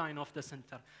interior design of the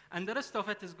center. And the rest of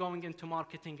it is going into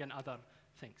marketing and other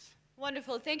things.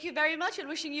 Wonderful. Thank you very much and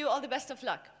wishing you all the best of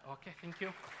luck. Okay, thank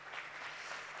you.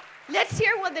 Let's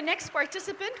hear what the next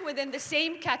participant within the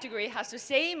same category has to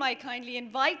say. I kindly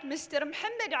invite Mr.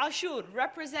 Mohammed Ashur,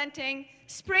 representing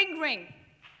Spring Ring.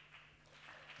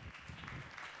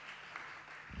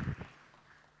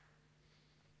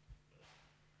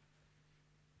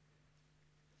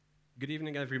 Good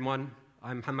evening, everyone.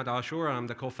 I'm Mohammed Ashur, and I'm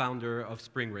the co-founder of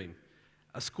Spring Ring,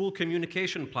 a school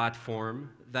communication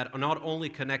platform that not only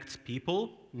connects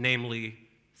people, namely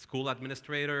school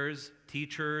administrators,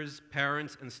 teachers,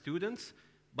 parents, and students,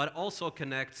 but also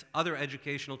connects other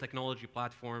educational technology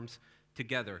platforms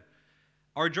together.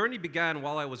 Our journey began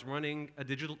while I was running a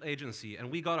digital agency, and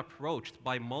we got approached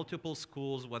by multiple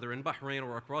schools, whether in Bahrain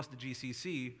or across the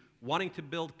GCC, wanting to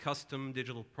build custom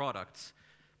digital products.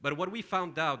 But what we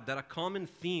found out, that a common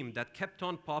theme that kept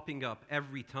on popping up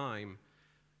every time,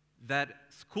 that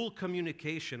school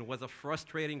communication was a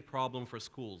frustrating problem for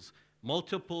schools.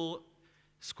 Multiple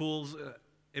schools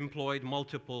employed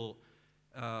multiple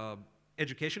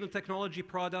educational technology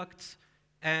products,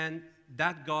 and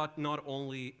that got not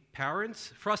only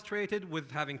parents frustrated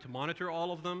with having to monitor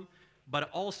all of them,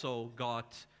 but also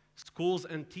got schools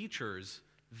and teachers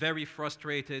very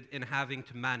frustrated in having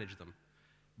to manage them.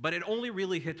 But it only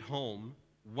really hit home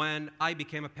when I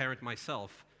became a parent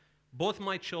myself. Both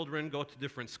my children go to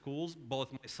different schools. Both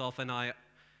myself and I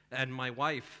and my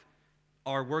wife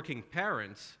are working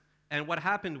parents. And what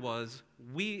happened was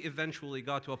we eventually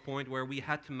got to a point where we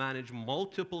had to manage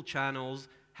multiple channels,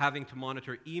 having to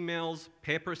monitor emails,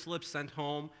 paper slips sent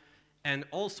home, and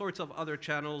all sorts of other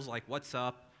channels like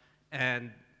WhatsApp and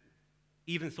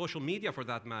even social media for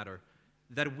that matter,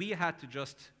 that we had to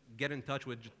just get in touch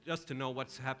with just to know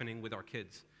what's happening with our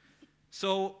kids.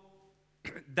 So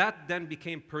that then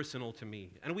became personal to me.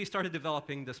 And we started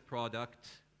developing this product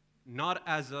not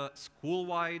as a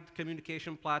school-wide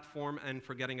communication platform and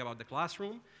forgetting about the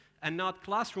classroom, and not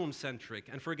classroom-centric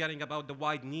and forgetting about the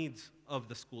wide needs of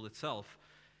the school itself.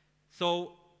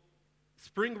 So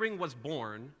Spring Ring was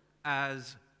born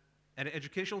as an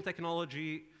educational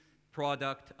technology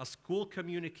product, a school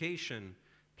communication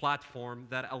platform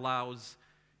that allows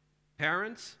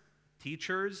parents,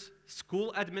 teachers,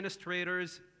 school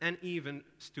administrators, and even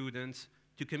students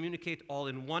to communicate all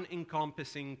in one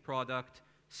encompassing product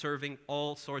serving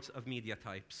all sorts of media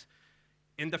types.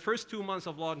 In the first 2 months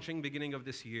of launching, beginning of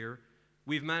this year,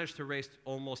 we've managed to raise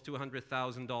almost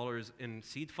 $200,000 in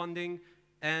seed funding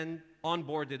and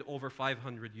onboarded over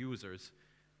 500 users.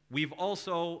 We've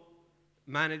also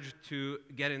managed to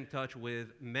get in touch with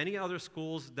many other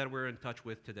schools that we're in touch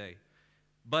with today.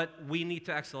 But we need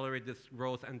to accelerate this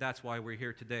growth, and that's why we're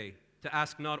here today, to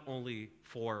ask not only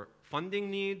for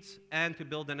funding needs and to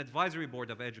build an advisory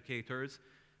board of educators,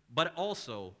 but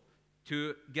also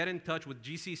to get in touch with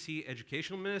GCC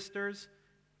educational ministers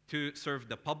to serve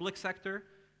the public sector,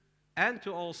 and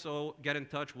to also get in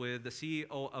touch with the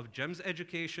CEO of GEMS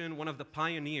Education, one of the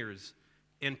pioneers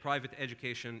in private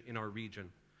education in our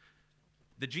region.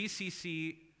 The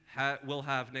GCC will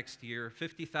have next year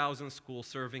 50,000 schools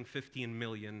serving 15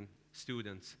 million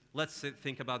students. Let's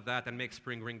think about that and make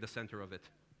Spring Ring the center of it.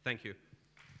 Thank you.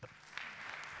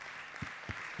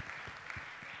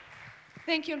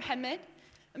 Thank you, Mohammed.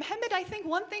 Mohammed, I think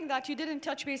one thing that you didn't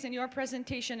touch base in your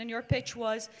presentation and your pitch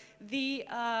was the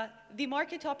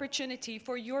market opportunity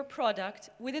for your product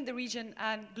within the region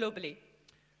and globally.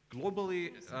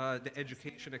 Globally, the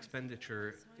education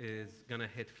expenditure is going to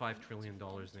hit $5 trillion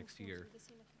next year.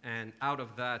 And out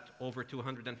of that, over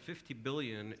 250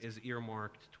 billion is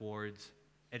earmarked towards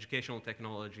educational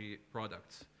technology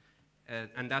products.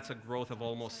 And that's a growth of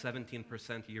almost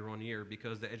 17% year on year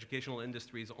because the educational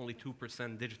industry is only 2%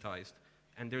 digitized.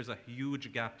 And there's a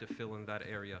huge gap to fill in that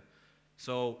area.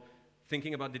 So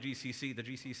thinking about the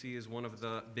GCC is one of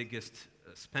the biggest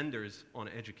spenders on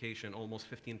education, almost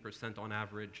 15% on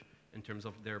average in terms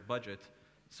of their budget.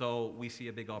 So we see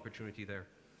a big opportunity there.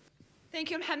 Thank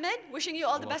you, Mohammed. Wishing you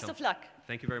all the best of luck.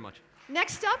 Thank you very much.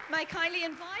 Next up, may I kindly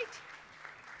invite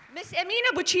Ms.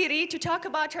 Amina Buchiri to talk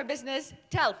about her business,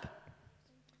 TELP.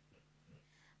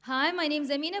 Hi, my name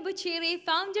is Amina Buchiri,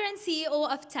 founder and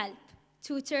CEO of TELP,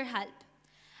 Tutor Help.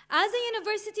 As a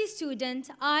university student,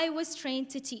 I was trained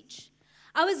to teach.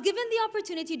 I was given the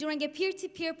opportunity during a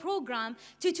peer-to-peer program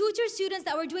to tutor students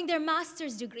that were doing their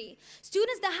master's degree,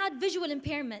 students that had visual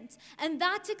impairments, and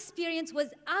that experience was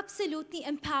absolutely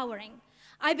empowering.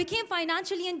 I became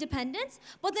financially independent,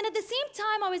 but then at the same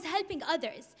time, I was helping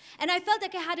others, and I felt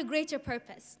like I had a greater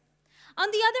purpose. On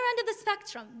the other end of the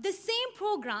spectrum, the same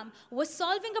program was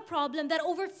solving a problem that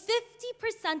over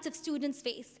 50% of students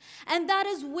face, and that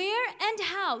is where and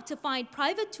how to find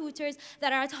private tutors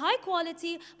that are at high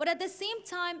quality, but at the same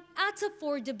time at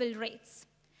affordable rates.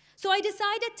 So I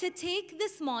decided to take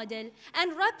this model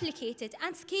and replicate it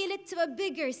and scale it to a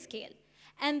bigger scale.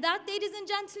 And that, ladies and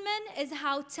gentlemen, is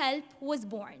how TELP was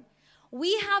born.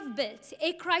 We have built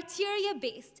a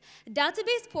criteria-based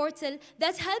database portal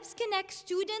that helps connect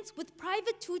students with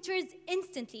private tutors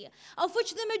instantly, of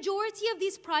which the majority of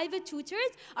these private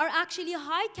tutors are actually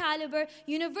high-caliber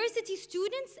university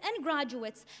students and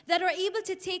graduates that are able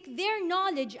to take their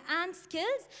knowledge and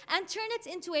skills and turn it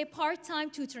into a part-time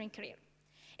tutoring career.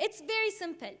 It's very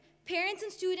simple. Parents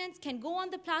and students can go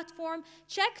on the platform,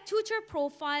 check tutor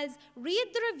profiles, read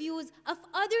the reviews of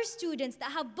other students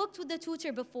that have booked with the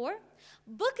tutor before,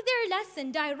 book their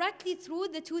lesson directly through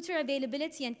the tutor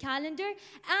availability and calendar,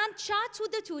 and chat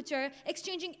with the tutor,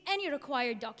 exchanging any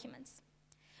required documents.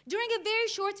 During a very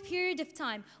short period of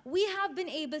time, we have been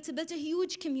able to build a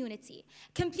huge community,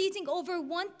 completing over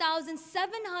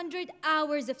 1,700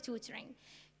 hours of tutoring.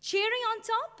 Cherry on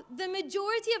top, the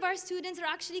majority of our students are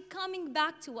actually coming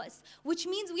back to us, which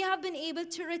means we have been able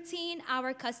to retain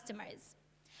our customers.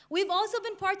 We've also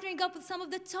been partnering up with some of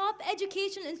the top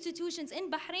educational institutions in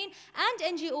Bahrain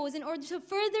and NGOs in order to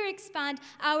further expand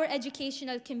our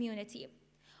educational community.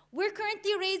 We're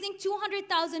currently raising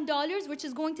 $200,000, which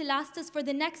is going to last us for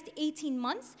the next 18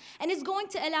 months, and is going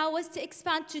to allow us to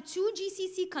expand to 2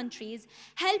 GCC countries,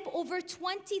 help over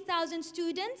 20,000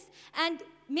 students, and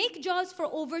make jobs for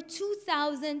over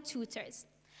 2,000 tutors.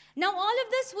 Now, all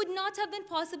of this would not have been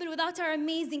possible without our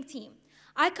amazing team.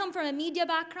 I come from a media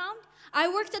background. I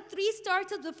worked at 3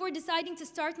 startups before deciding to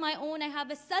start my own. I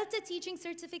have a CELTA teaching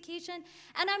certification,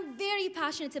 and I'm very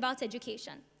passionate about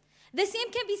education. The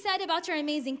same can be said about our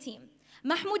amazing team.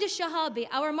 Mahmoud al-Shahabi,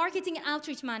 our marketing and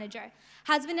outreach manager,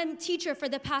 has been a teacher for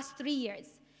the past 3 years.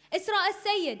 Isra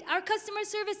al-Sayyid, our customer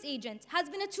service agent, has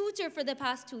been a tutor for the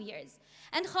past 2 years.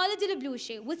 And Khalid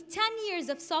al-Blouchi, with 10 years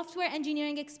of software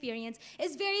engineering experience,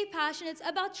 is very passionate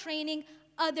about training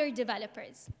other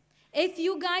developers. If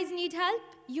you guys need help,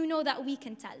 you know that we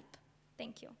can help.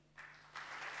 Thank you.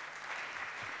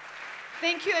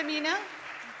 Thank you, Amina.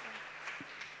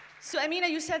 So, Amina,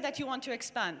 you said that you want to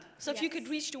expand. So if you could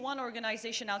reach to one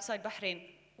organization outside Bahrain,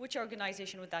 which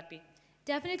organization would that be?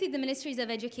 Definitely the Ministries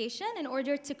of Education, in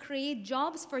order to create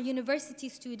jobs for university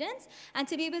students and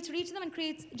to be able to reach them and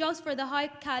create jobs for the high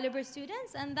caliber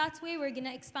students. And that's where we're going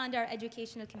to expand our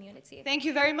educational community. Thank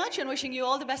you very much, and wishing you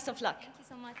all the best of luck. Thank you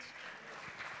so much.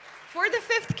 For the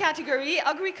 5th category,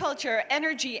 agriculture,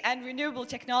 energy, and renewable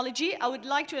technology, I would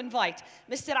like to invite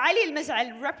Mr. Ali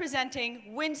Al-Miz'al,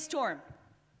 representing Windstorm.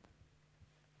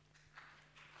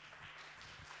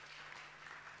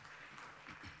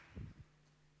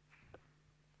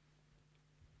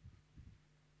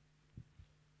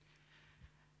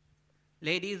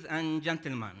 Ladies and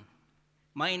gentlemen,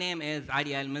 my name is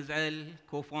Ali Al-Miz'al,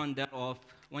 co-founder of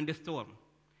Windstorm.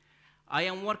 I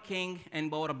am working in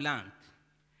power plant.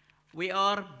 We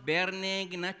are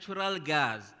burning natural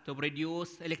gas to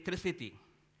produce electricity.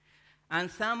 And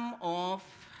some of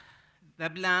the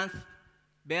plants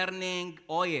burning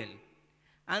oil,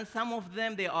 and some of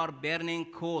them, they are burning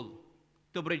coal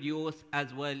to produce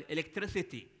as well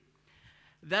electricity.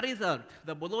 The result,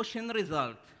 the pollution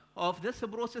result of these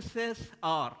processes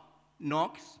are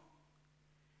NOx,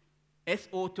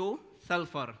 SO2,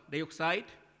 sulfur dioxide,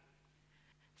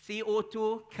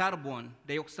 CO2, carbon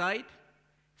dioxide,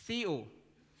 CO,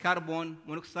 carbon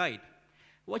monoxide,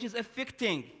 which is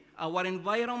affecting our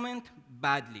environment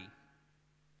badly.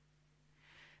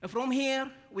 From here,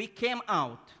 we came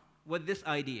out with this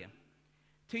idea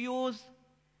to use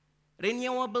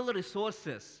renewable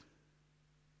resources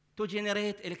to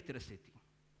generate electricity.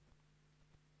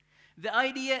 The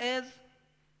idea is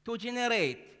to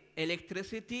generate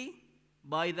electricity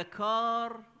by the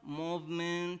car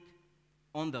movement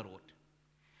on the road,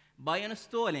 by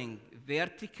installing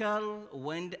vertical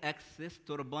wind access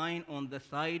turbine on the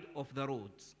side of the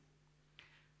roads.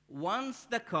 Once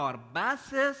the car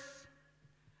passes,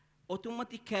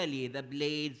 automatically the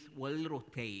blades will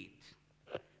rotate.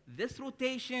 This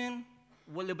rotation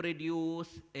will produce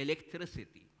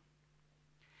electricity.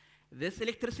 This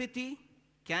electricity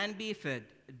can be fed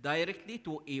directly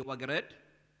to EWA grid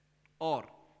or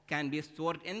can be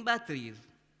stored in batteries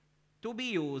to be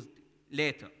used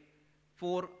later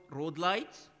for road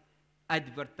lights,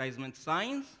 advertisement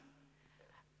signs,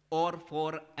 or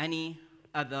for any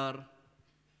other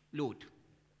load.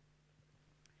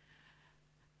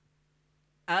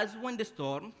 As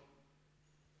windstorm,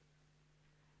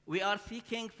 we are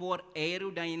seeking for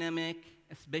aerodynamic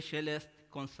specialist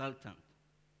consultant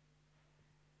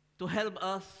to help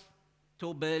us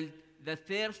to build the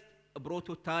first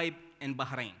prototype in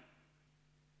Bahrain.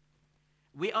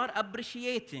 We are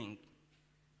appreciating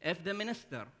if the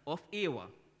Minister of EWA,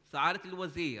 Sa'adat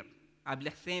al-Wazir, Abdul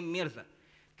Hussein Mirza,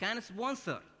 can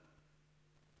sponsor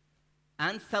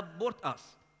and support us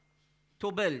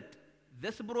to build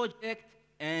this project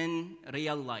in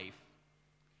real life.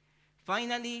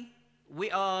 Finally, we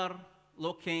are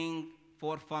looking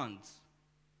for funds.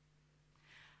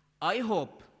 I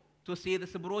hope to see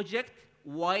this project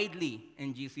widely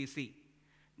in GCC,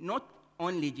 not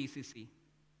only GCC.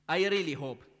 I really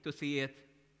hope to see it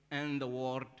in the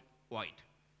world wide.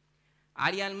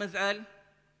 Ali Al-Miz'al,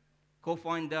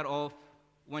 co-founder of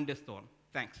Windstorm.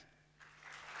 Thanks.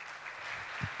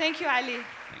 Thank you, Ali.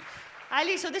 Thanks.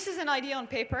 Ali, so this is an idea on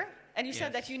paper, and you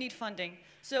said Yes. that you need funding.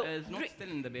 So It's not still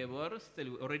in the paper.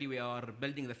 Still, already we are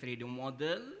building the 3D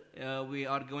model. We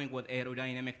are going with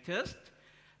aerodynamic test.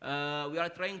 We are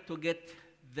trying to get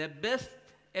the best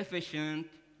efficient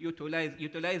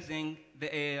utilizing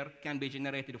the air can be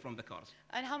generated from the cars.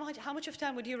 And how much of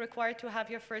time would you require to have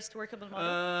your first workable model?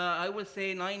 I will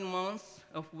say 9 months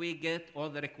if we get all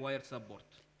the required support.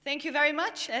 Thank you very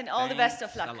much, and all the best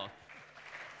of luck. Thanks a lot.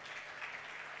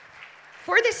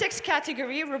 For the sixth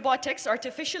category, robotics,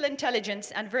 artificial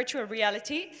intelligence, and virtual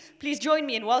reality, please join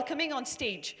me in welcoming on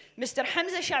stage Mr.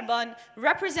 Hamza Sha'ban,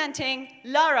 representing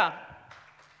Lara.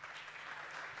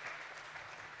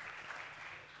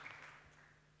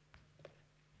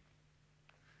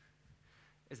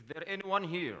 Is there anyone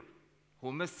here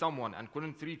who missed someone and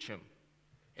couldn't reach him?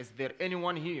 Is there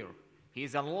anyone here? He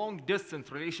is a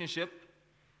long-distance relationship?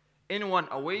 Anyone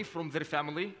away from their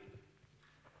family?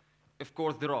 Of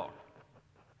course there are.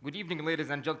 Good evening,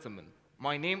 ladies and gentlemen.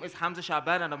 My name is Hamza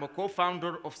Sha'ban, and I'm a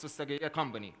co-founder of Sustagaya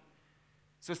Company.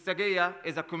 Sustagaya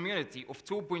is a community of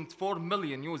 2.4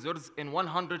 million users in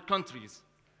 100 countries.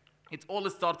 It all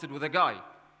started with a guy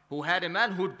who had a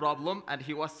manhood problem, and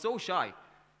he was so shy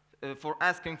for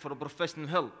asking for professional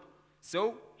help.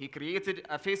 So he created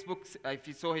a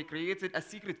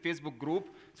secret Facebook group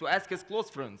to ask his close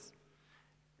friends.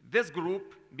 This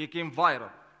group became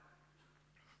viral.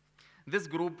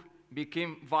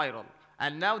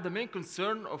 And now the main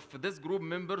concern of this group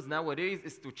members nowadays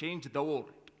is to change the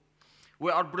world.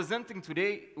 We are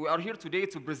here today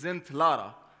to present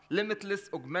Lara, Limitless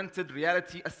Augmented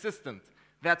Reality Assistant,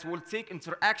 that will take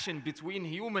interaction between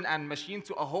human and machine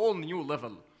to a whole new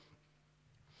level.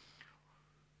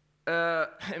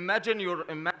 Imagine your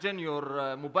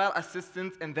mobile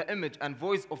assistant in the image and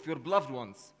voice of your beloved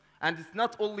ones. And it's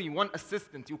not only one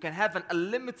assistant. You can have an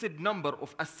unlimited number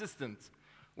of assistants.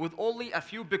 With only a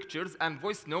few pictures and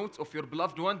voice notes of your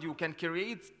beloved one, you can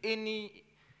create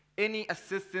any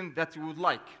assistant that you would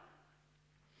like.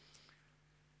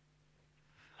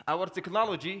 Our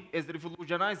technology is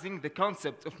revolutionizing the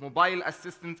concept of mobile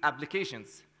assistant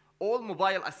applications. All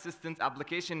mobile assistant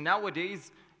applications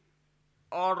nowadays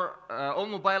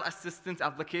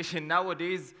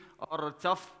are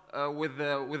tough with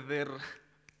their.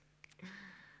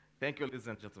 Thank you, ladies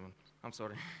and gentlemen. I'm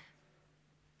sorry.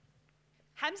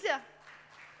 Hamza.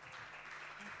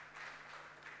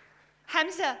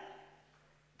 Hamza.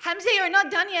 Hamza, you're not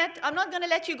done yet. I'm not going to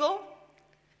let you go.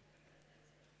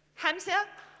 Hamza.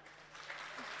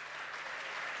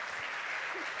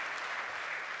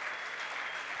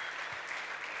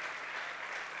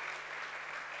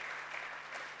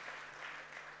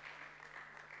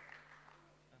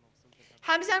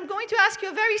 Hamza, I'm going to ask you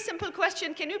a very simple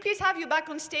question. Can you please have you back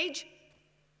on stage?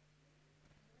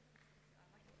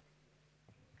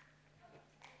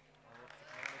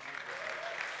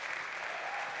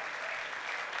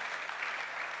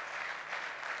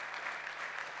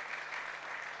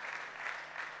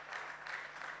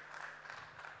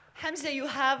 Hamza, you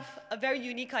have a very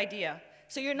unique idea.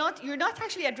 So you're not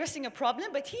actually addressing a problem,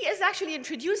 but he is actually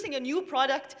introducing a new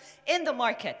product in the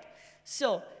market.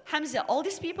 So, Hamza, all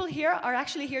these people here are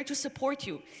actually here to support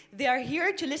you. They are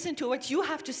here to listen to what you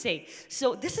have to say.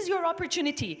 So this is your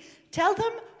opportunity. Tell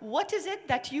them what is it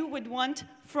that you would want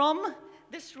from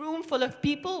this room full of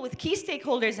people with key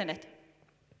stakeholders in it.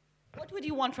 What would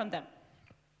you want from them?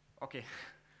 Okay,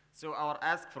 so our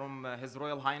ask from His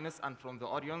Royal Highness and from the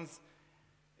audience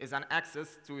is an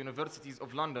access to universities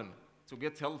of London to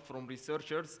get help from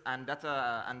researchers and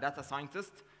data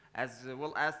scientists, as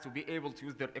well as to be able to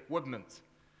use their equipment.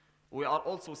 We are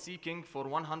also seeking for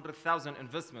 100,000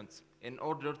 investments in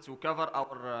order to cover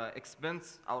our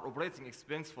our operating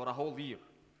expense for a whole year.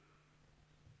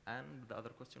 And the other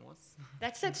question was?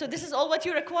 That's it. So this is all what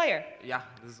you require? Yeah,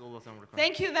 this is all what I'm requiring.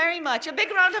 Thank you very much. A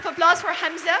big round of applause for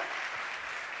Hamza.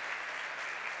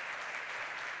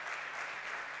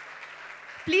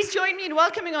 Please join me in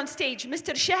welcoming on stage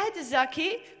Mr. Shahid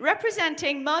Zaki,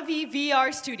 representing Mavi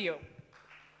VR Studio.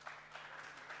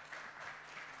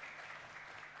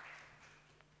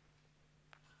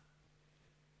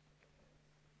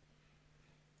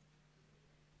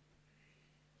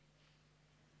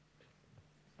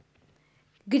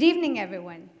 Good evening,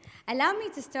 everyone. Allow me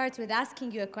to start with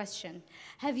asking you a question.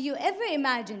 Have you ever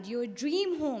imagined your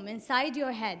dream home inside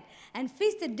your head and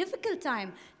faced a difficult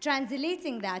time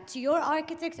translating that to your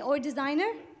architect or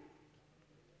designer?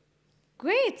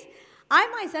 Great. I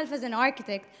myself, as an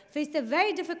architect, faced a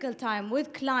very difficult time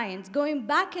with clients going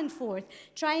back and forth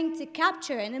trying to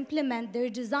capture and implement their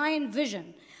design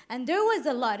vision. And there was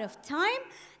a lot of time,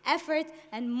 effort,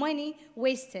 and money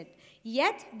wasted.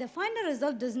 Yet, the final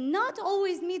result does not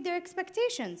always meet their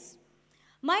expectations.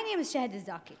 My name is Shahid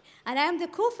Zaki, and I am the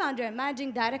co-founder and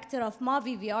managing director of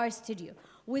Mavi VR Studio.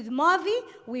 With Mavi,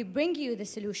 we bring you the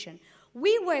solution.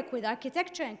 We work with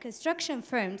architecture and construction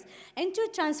firms into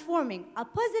transforming a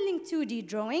puzzling 2D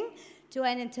drawing to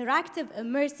an interactive,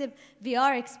 immersive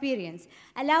VR experience,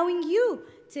 allowing you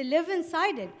to live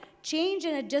inside it, change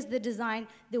and adjust the design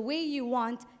the way you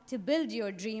want to build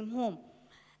your dream home.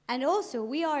 And also,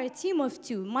 we are a team of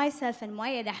two, myself and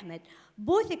Mayed Ahmed,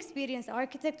 both experienced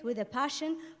architects with a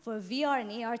passion for VR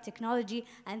and AR technology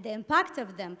and the impact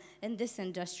of them in this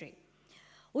industry.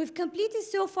 We've completed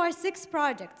so far 6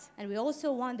 projects, and we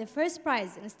also won the first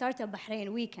prize in Startup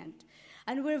Bahrain Weekend.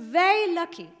 And we're very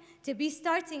lucky to be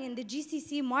starting in the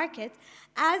GCC market,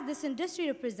 as this industry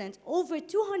represents over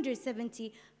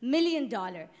 $270 million,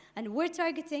 and we're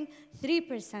targeting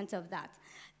 3% of that.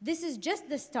 This is just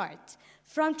the start.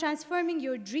 From transforming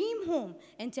your dream home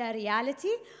into a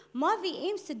reality, Mavi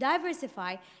aims to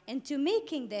diversify into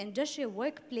making the industrial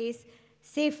workplace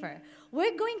safer.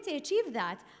 We're going to achieve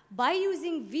that by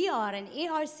using VR and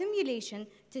AR simulation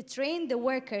to train the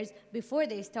workers before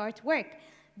they start work.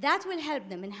 That will help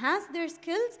them enhance their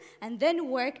skills and then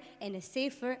work in a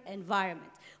safer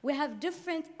environment. We have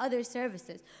different other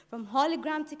services, from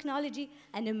hologram technology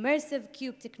and immersive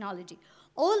cube technology,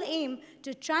 all aim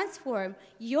to transform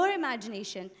your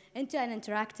imagination into an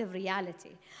interactive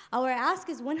reality. Our ask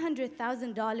is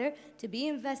 $100,000 to be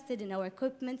invested in our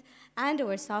equipment and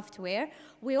our software.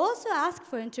 We also ask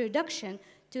for introduction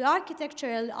to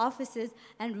architectural offices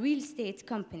and real estate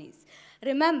companies.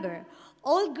 Remember,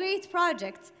 all great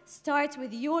projects start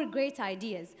with your great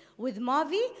ideas. With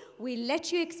Mavi, we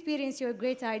let you experience your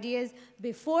great ideas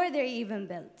before they're even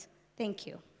built. Thank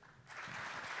you.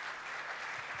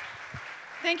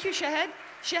 Thank you, Shahid.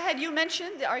 Shahid, you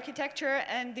mentioned the architecture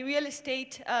and the real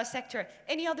estate sector.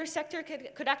 Any other sector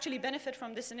could actually benefit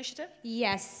from this initiative?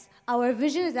 Yes. Our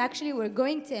vision is actually we're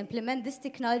going to implement this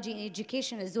technology in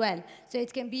education as well, so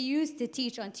it can be used to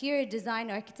teach interior design,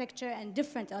 architecture, and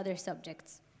different other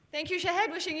subjects. Thank you,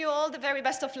 Shahid. Wishing you all the very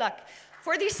best of luck.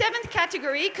 For the 7th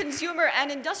category, consumer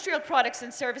and industrial products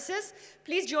and services,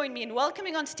 please join me in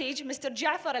welcoming on stage Mr.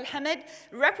 Ja'far Al-Hamid,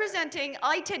 representing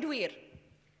iTadweer.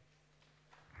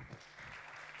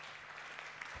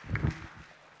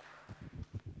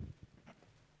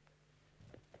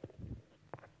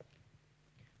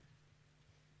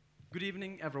 Good Good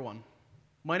evening, everyone.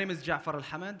 My name is Ja'far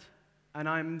Al-Hamad, and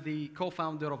I'm the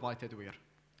co-founder of iTadweer.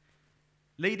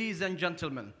 Ladies and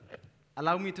gentlemen,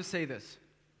 allow me to say this.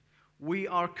 We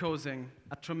are causing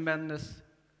a tremendous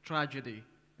tragedy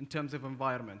in terms of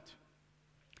environment.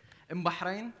 In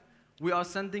Bahrain, we are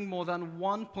sending more than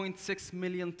 1.6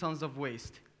 million tons of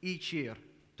waste each year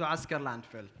to Askar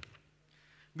landfill.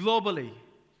 Globally,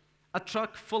 a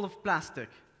truck full of plastic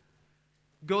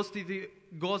goes to the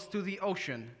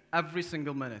ocean every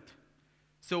single minute.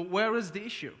 So where is the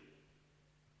issue?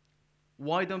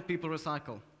 Why don't people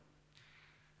recycle?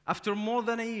 After more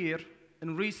than a year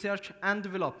in research and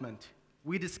development,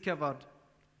 we discovered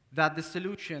that the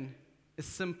solution is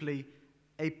simply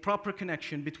a proper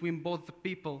connection between both the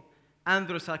people and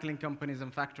the recycling companies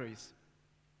and factories.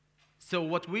 So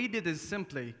what we did is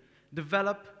simply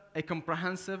develop a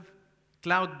comprehensive,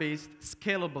 cloud-based,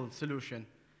 scalable solution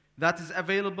that is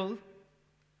available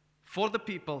for the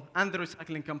people and the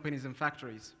recycling companies and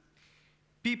factories.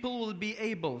 People will be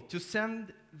able to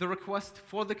send the request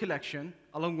for the collection,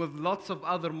 along with lots of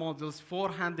other modules for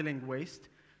handling waste,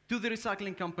 to the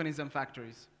recycling companies and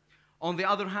factories. On the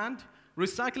other hand,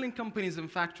 recycling companies and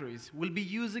factories will be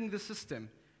using the system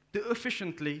to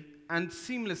efficiently and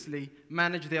seamlessly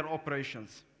manage their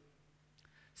operations.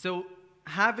 So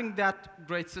having that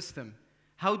great system,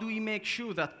 how do we make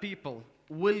sure that people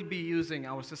will be using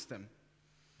our system?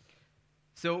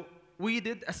 So we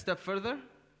did a step further.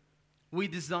 We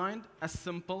designed a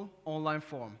simple online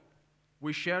form.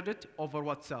 We shared it over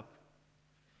WhatsApp.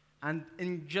 And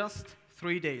in just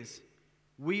 3 days,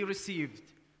 we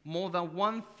received more than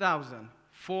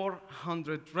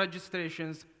 1,400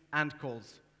 registrations and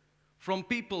calls from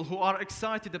people who are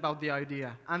excited about the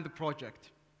idea and the project.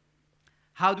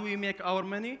 How do we make our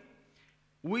money?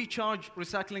 We charge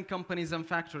recycling companies and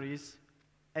factories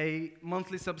a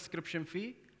monthly subscription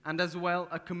fee and as well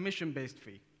a commission-based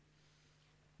fee.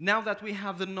 Now that we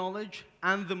have the knowledge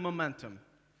and the momentum,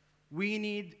 we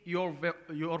need your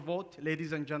vote,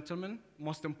 ladies and gentlemen,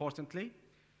 most importantly,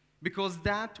 because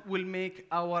that will make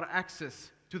our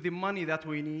access to the money that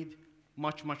we need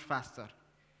much, much faster.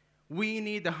 We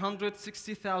need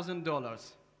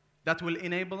 $160,000 that will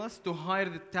enable us to hire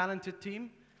the talented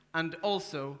team and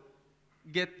also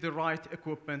get the right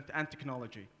equipment and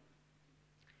technology.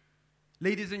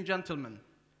 Ladies and gentlemen,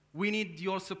 we need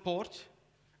your support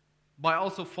by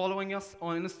also following us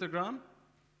on Instagram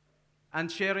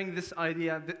and sharing this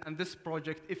idea and this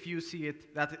project if you see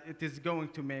it, that it is going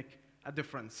to make a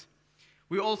difference.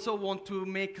 We also want to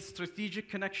make a strategic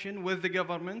connection with the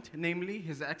government, namely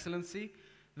His Excellency,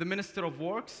 the Minister of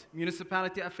Works,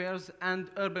 Municipality Affairs,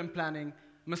 and Urban Planning,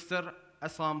 Mr.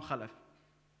 Assam Khalaf.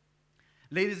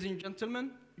 Ladies and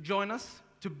gentlemen, join us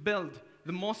to build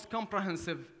the most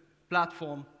comprehensive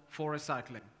platform for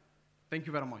recycling. Thank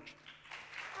you very much.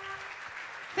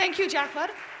 Thank you, Ja'far.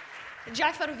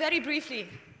 Ja'far, very briefly,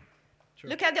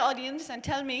 look at the audience and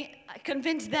tell me,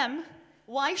 convince them,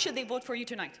 why should they vote for you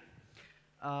tonight?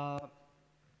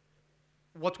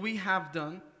 What we have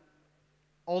done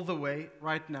all the way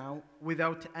right now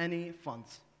without any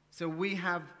funds. So we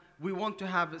want to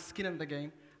have skin in the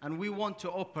game, and we want to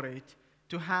operate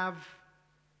to have,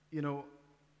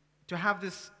 to have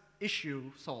this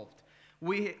issue solved.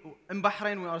 In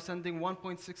Bahrain, we are sending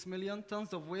 1.6 million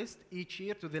tons of waste each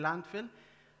year to the landfill,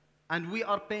 and we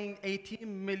are paying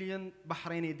 18 million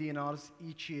Bahraini dinars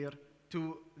each year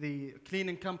to the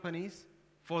cleaning companies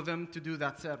for them to do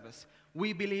that service.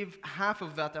 We believe half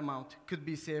of that amount could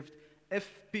be saved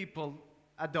if people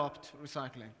adopt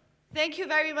recycling. Thank you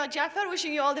very much, Ja'far.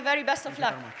 Wishing you all the very best of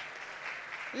luck.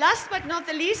 Last but not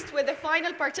the least, with the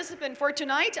final participant for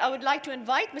tonight, I would like to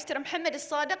invite Mr. Mohammed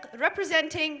Al-Sadiq,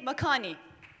 representing Makani.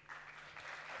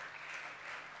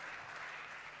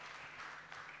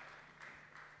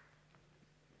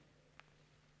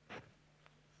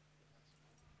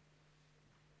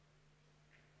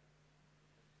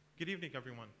 Good evening,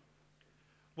 everyone.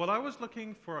 While I was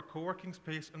looking for a co-working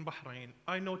space in Bahrain,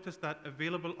 I noticed that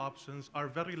available options are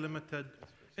very limited,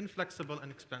 inflexible, and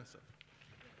expensive.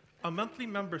 A monthly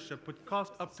membership would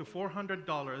cost up to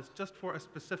 $400 just for a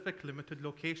specific limited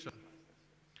location.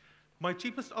 My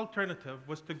cheapest alternative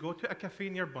was to go to a cafe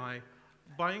nearby,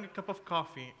 buying a cup of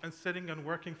coffee, and sitting and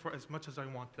working for as much as I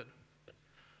wanted.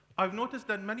 I've noticed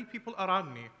that many people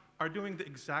around me are doing the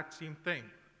exact same thing.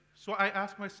 So I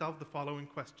asked myself the following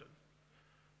question.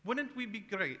 Wouldn't we be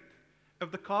great if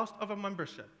the cost of a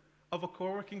membership of a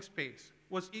co-working space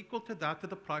was equal to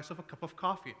the price of a cup of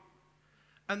coffee?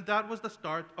 And that was the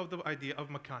start of the idea of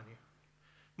Makani.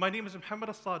 My name is Mohammed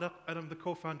Al-Sadiq, and I'm the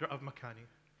co-founder of Makani.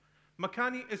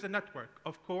 Makani is a network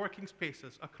of co-working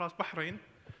spaces across Bahrain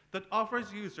that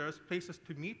offers users places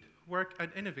to meet, work,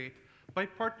 and innovate by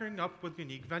partnering up with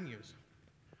unique venues.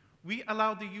 We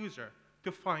allow the user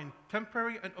to find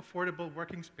temporary and affordable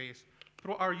working space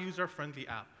through our user-friendly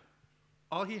app.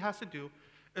 All he has to do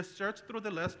is search through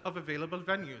the list of available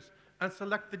venues and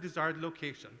select the desired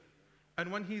location.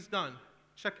 And when he's done,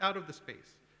 check out of the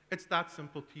space. It's that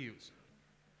simple to use.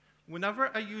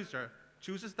 Whenever a user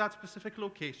chooses that specific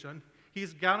location, he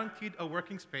is guaranteed a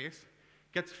working space,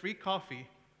 gets free coffee,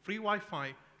 free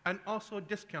Wi-Fi, and also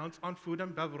discounts on food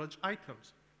and beverage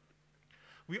items.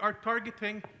 We are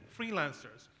targeting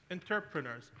freelancers,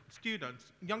 entrepreneurs,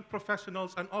 students, young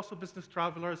professionals, and also business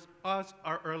travelers as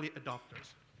our early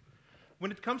adopters.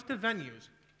 When it comes to venues,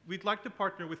 we'd like to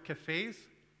partner with cafes,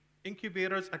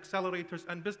 incubators, accelerators,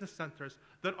 and business centers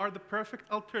that are the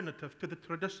perfect alternative to the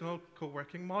traditional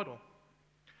co-working model.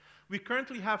 We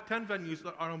currently have 10 venues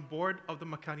that are on board of the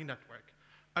Makani network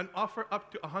and offer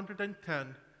up to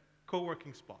 110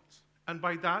 co-working spots. And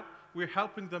by that, we're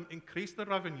helping them increase the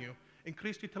revenue,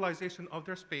 increase utilization of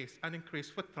their space, and increase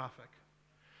foot traffic.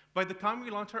 By the time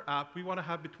we launch our app, we want to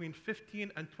have between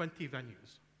 15 and 20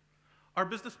 venues. Our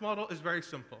business model is very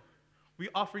simple. We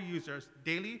offer users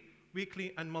daily,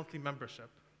 weekly, and monthly membership.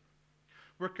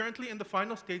 We're currently in the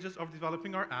final stages of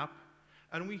developing our app,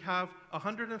 and we have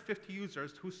 150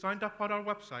 users who signed up on our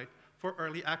website for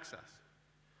early access.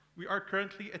 We are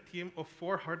currently a team of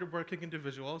 4 hardworking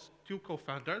individuals, 2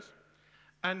 co-founders,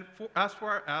 and as for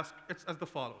our ask, it's as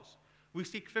follows. We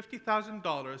seek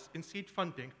 $50,000 in seed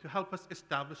funding to help us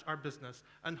establish our business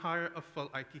and hire a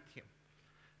full IT team.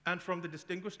 And from the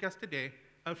distinguished guest today,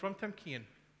 and from Tamkeen,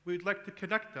 we'd like to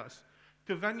connect us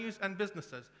to venues and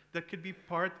businesses that could be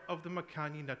part of the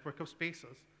Makani network of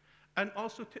spaces, and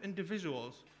also to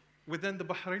individuals within the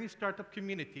Bahraini startup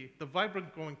community, the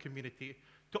vibrant growing community,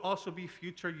 to also be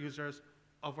future users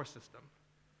of our system.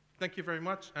 Thank you very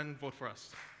much, and vote for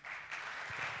us.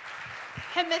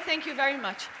 Mohammed, thank you very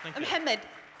much. Thank you. Mohammed,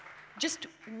 just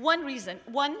one reason,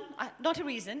 not a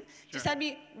reason, Sure. just tell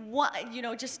me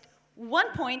just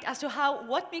one point as to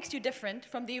what makes you different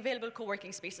from the available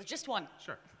co-working spaces, just one.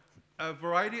 Sure. A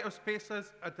variety of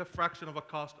spaces at the fraction of a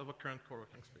cost of a current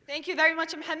co-working space. Thank you very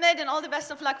much, Mohammed, and all the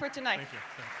best of luck for tonight. Thank you.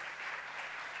 Thanks.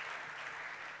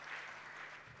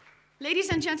 Ladies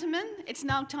and gentlemen, it's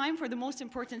now time for the most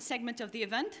important segment of the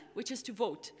event, which is to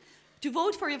vote. To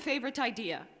vote for your favorite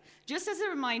idea. Just as a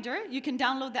reminder, you can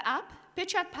download the app,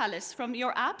 Pitch at Palace, from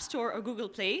your App Store or Google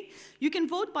Play. You can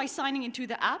vote by signing into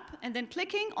the app and then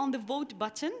clicking on the vote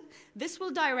button. This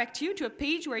will direct you to a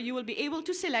page where you will be able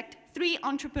to select 3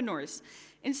 entrepreneurs.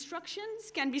 Instructions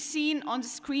can be seen on the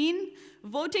screen.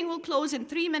 Voting will close in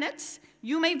 3 minutes.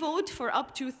 You may vote for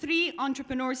up to 3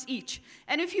 entrepreneurs each.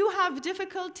 And if you have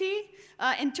difficulty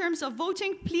in terms of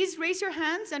voting, please raise your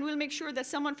hands and we'll make sure that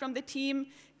someone from the team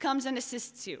comes and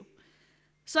assists you.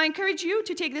 So I encourage you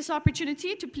to take this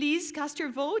opportunity to please cast your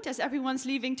vote, as everyone's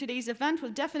leaving today's event will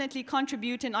definitely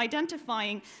contribute in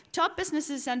identifying top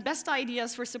businesses and best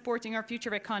ideas for supporting our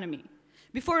future economy.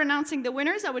 Before announcing the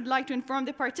winners, I would like to inform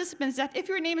the participants that if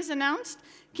your name is announced,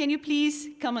 can you please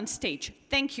come on stage?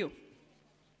 Thank you.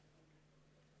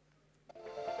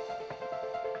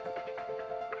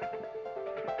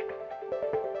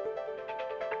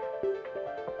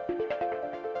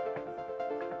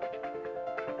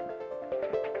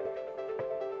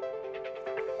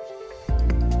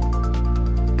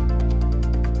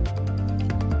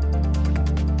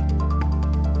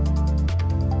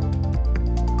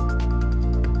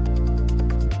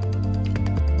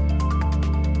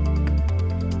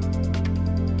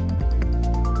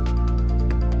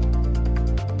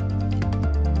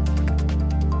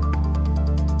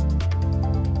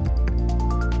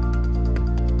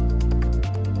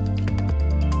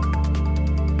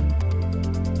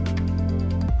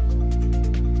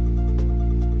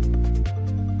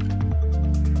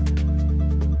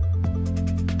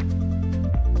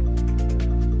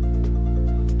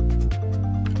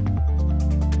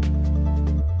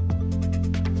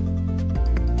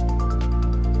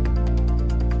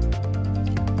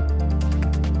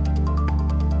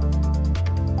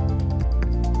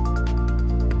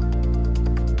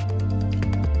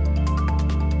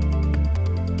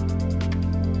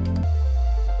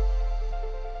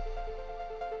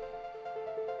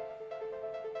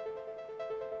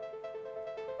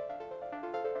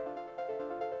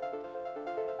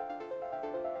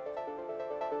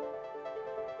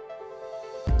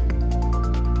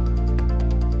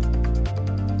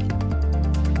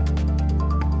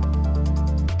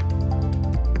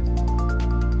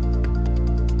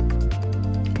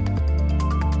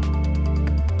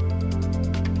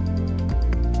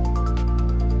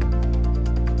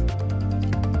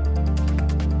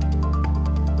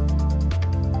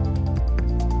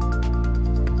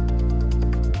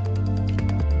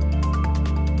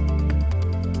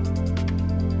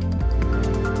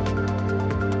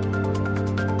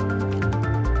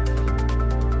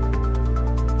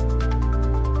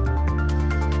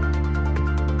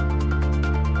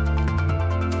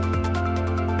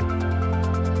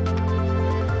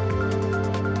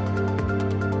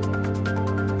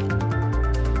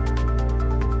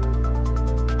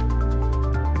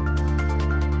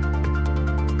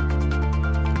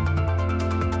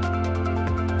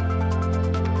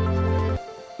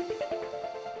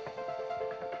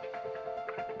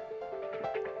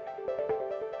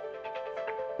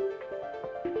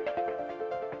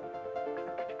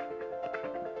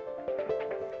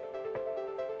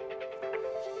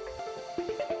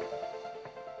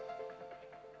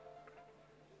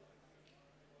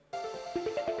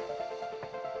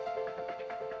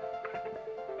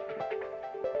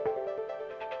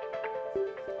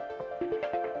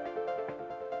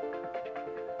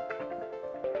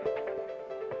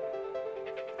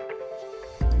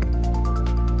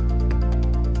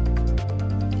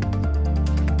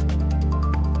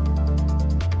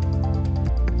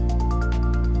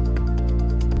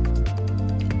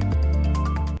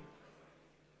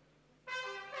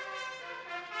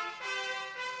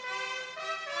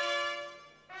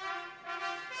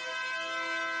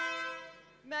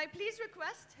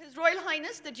 His Royal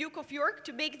Highness, the Duke of York,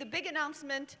 to make the big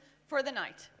announcement for the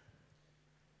night.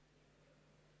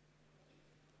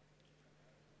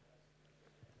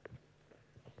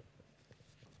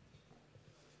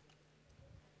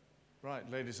 Right,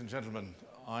 ladies and gentlemen,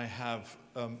 I have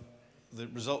the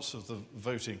results of the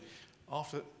voting.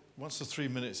 Once the 3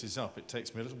 minutes is up, it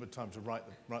takes me a little bit of time to write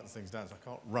the things down, so I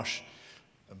can't rush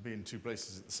and be in two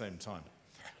places at the same time.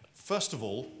 First of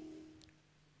all,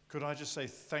 could I just say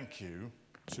thank you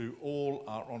to all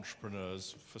our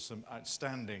entrepreneurs for some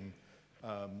outstanding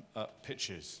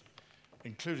pitches,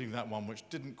 including that one which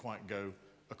didn't quite go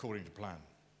according to plan.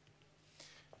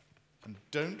 And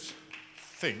don't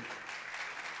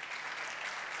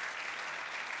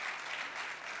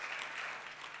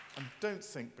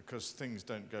think because things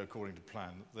don't go according to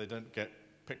plan that they don't get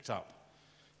picked up.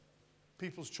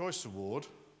 People's Choice Award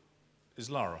is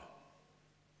Lara.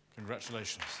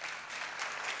 Congratulations.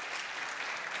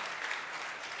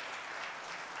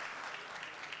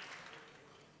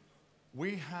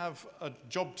 We have a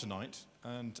job tonight,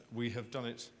 and we have done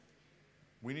it.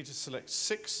 We need to select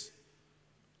 6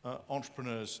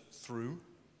 entrepreneurs through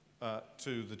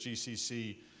to the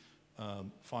GCC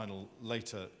final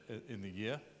later in the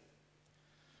year.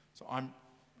 So I'm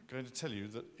going to tell you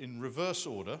that in reverse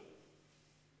order,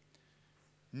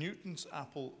 Newton's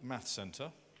Apple Math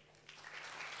Centre,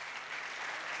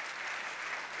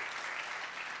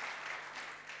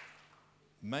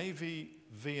 Mayvi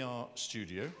VR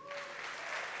Studio,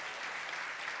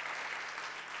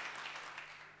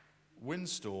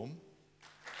 Windstorm,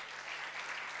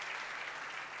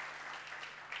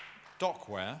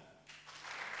 Dockware,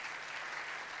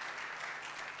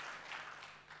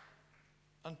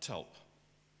 and Telp.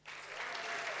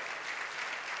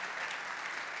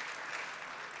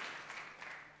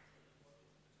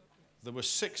 There were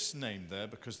 6 named there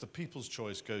because the People's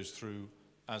Choice goes through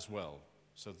as well.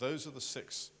 So those are the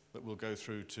 6 that will go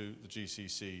through to the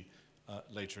GCC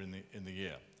later in the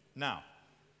year. Now,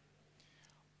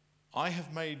 I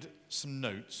have made some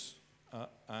notes,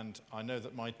 and I know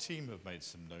that my team have made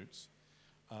some notes,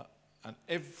 and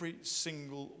every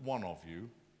single one of you,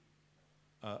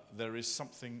 there is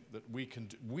something that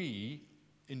we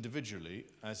individually,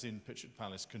 as in Pitchett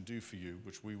Palace, can do for you,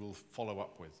 which we will follow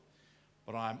up with.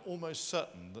 But I'm almost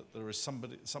certain that there is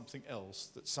something else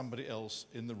that somebody else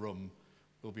in the room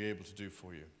will be able to do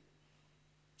for you.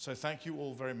 So thank you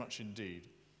all very much indeed.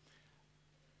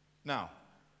 Now,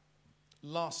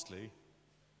 lastly,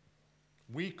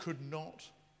 we could not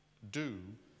do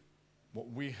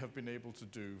what we have been able to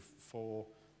do for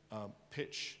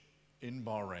Pitch in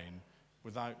Bahrain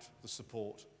without the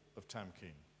support of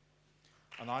Tamkeen.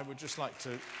 And I would just like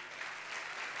to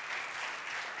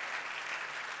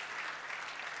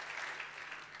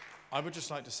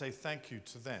say thank you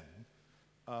to them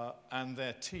and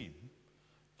their team,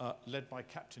 led by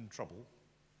Captain Trouble.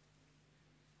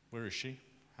 Where is she?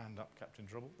 Hand up, Captain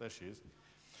Trouble. There she is.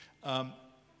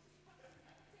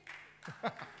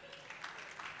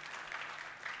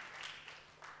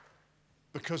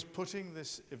 Because putting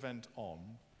this event on,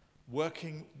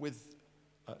 working with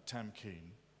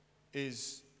Tamkeen,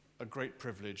 is a great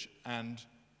privilege and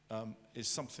is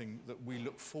something that we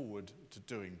look forward to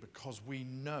doing because we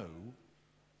know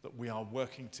that we are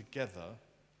working together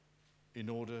in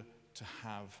order to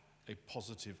have a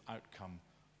positive outcome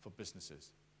for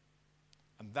businesses.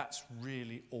 And that's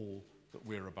really all that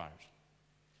we're about.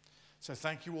 So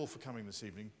thank you all for coming this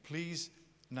evening. Please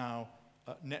now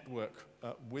network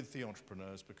with the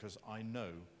entrepreneurs because I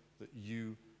know that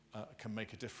you can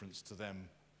make a difference to them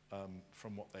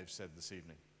from what they've said this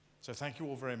evening. So thank you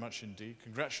all very much indeed.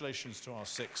 Congratulations to our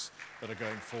 6 that are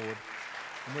going forward.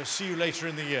 And we'll see you later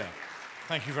in the year.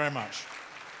 Thank you very much.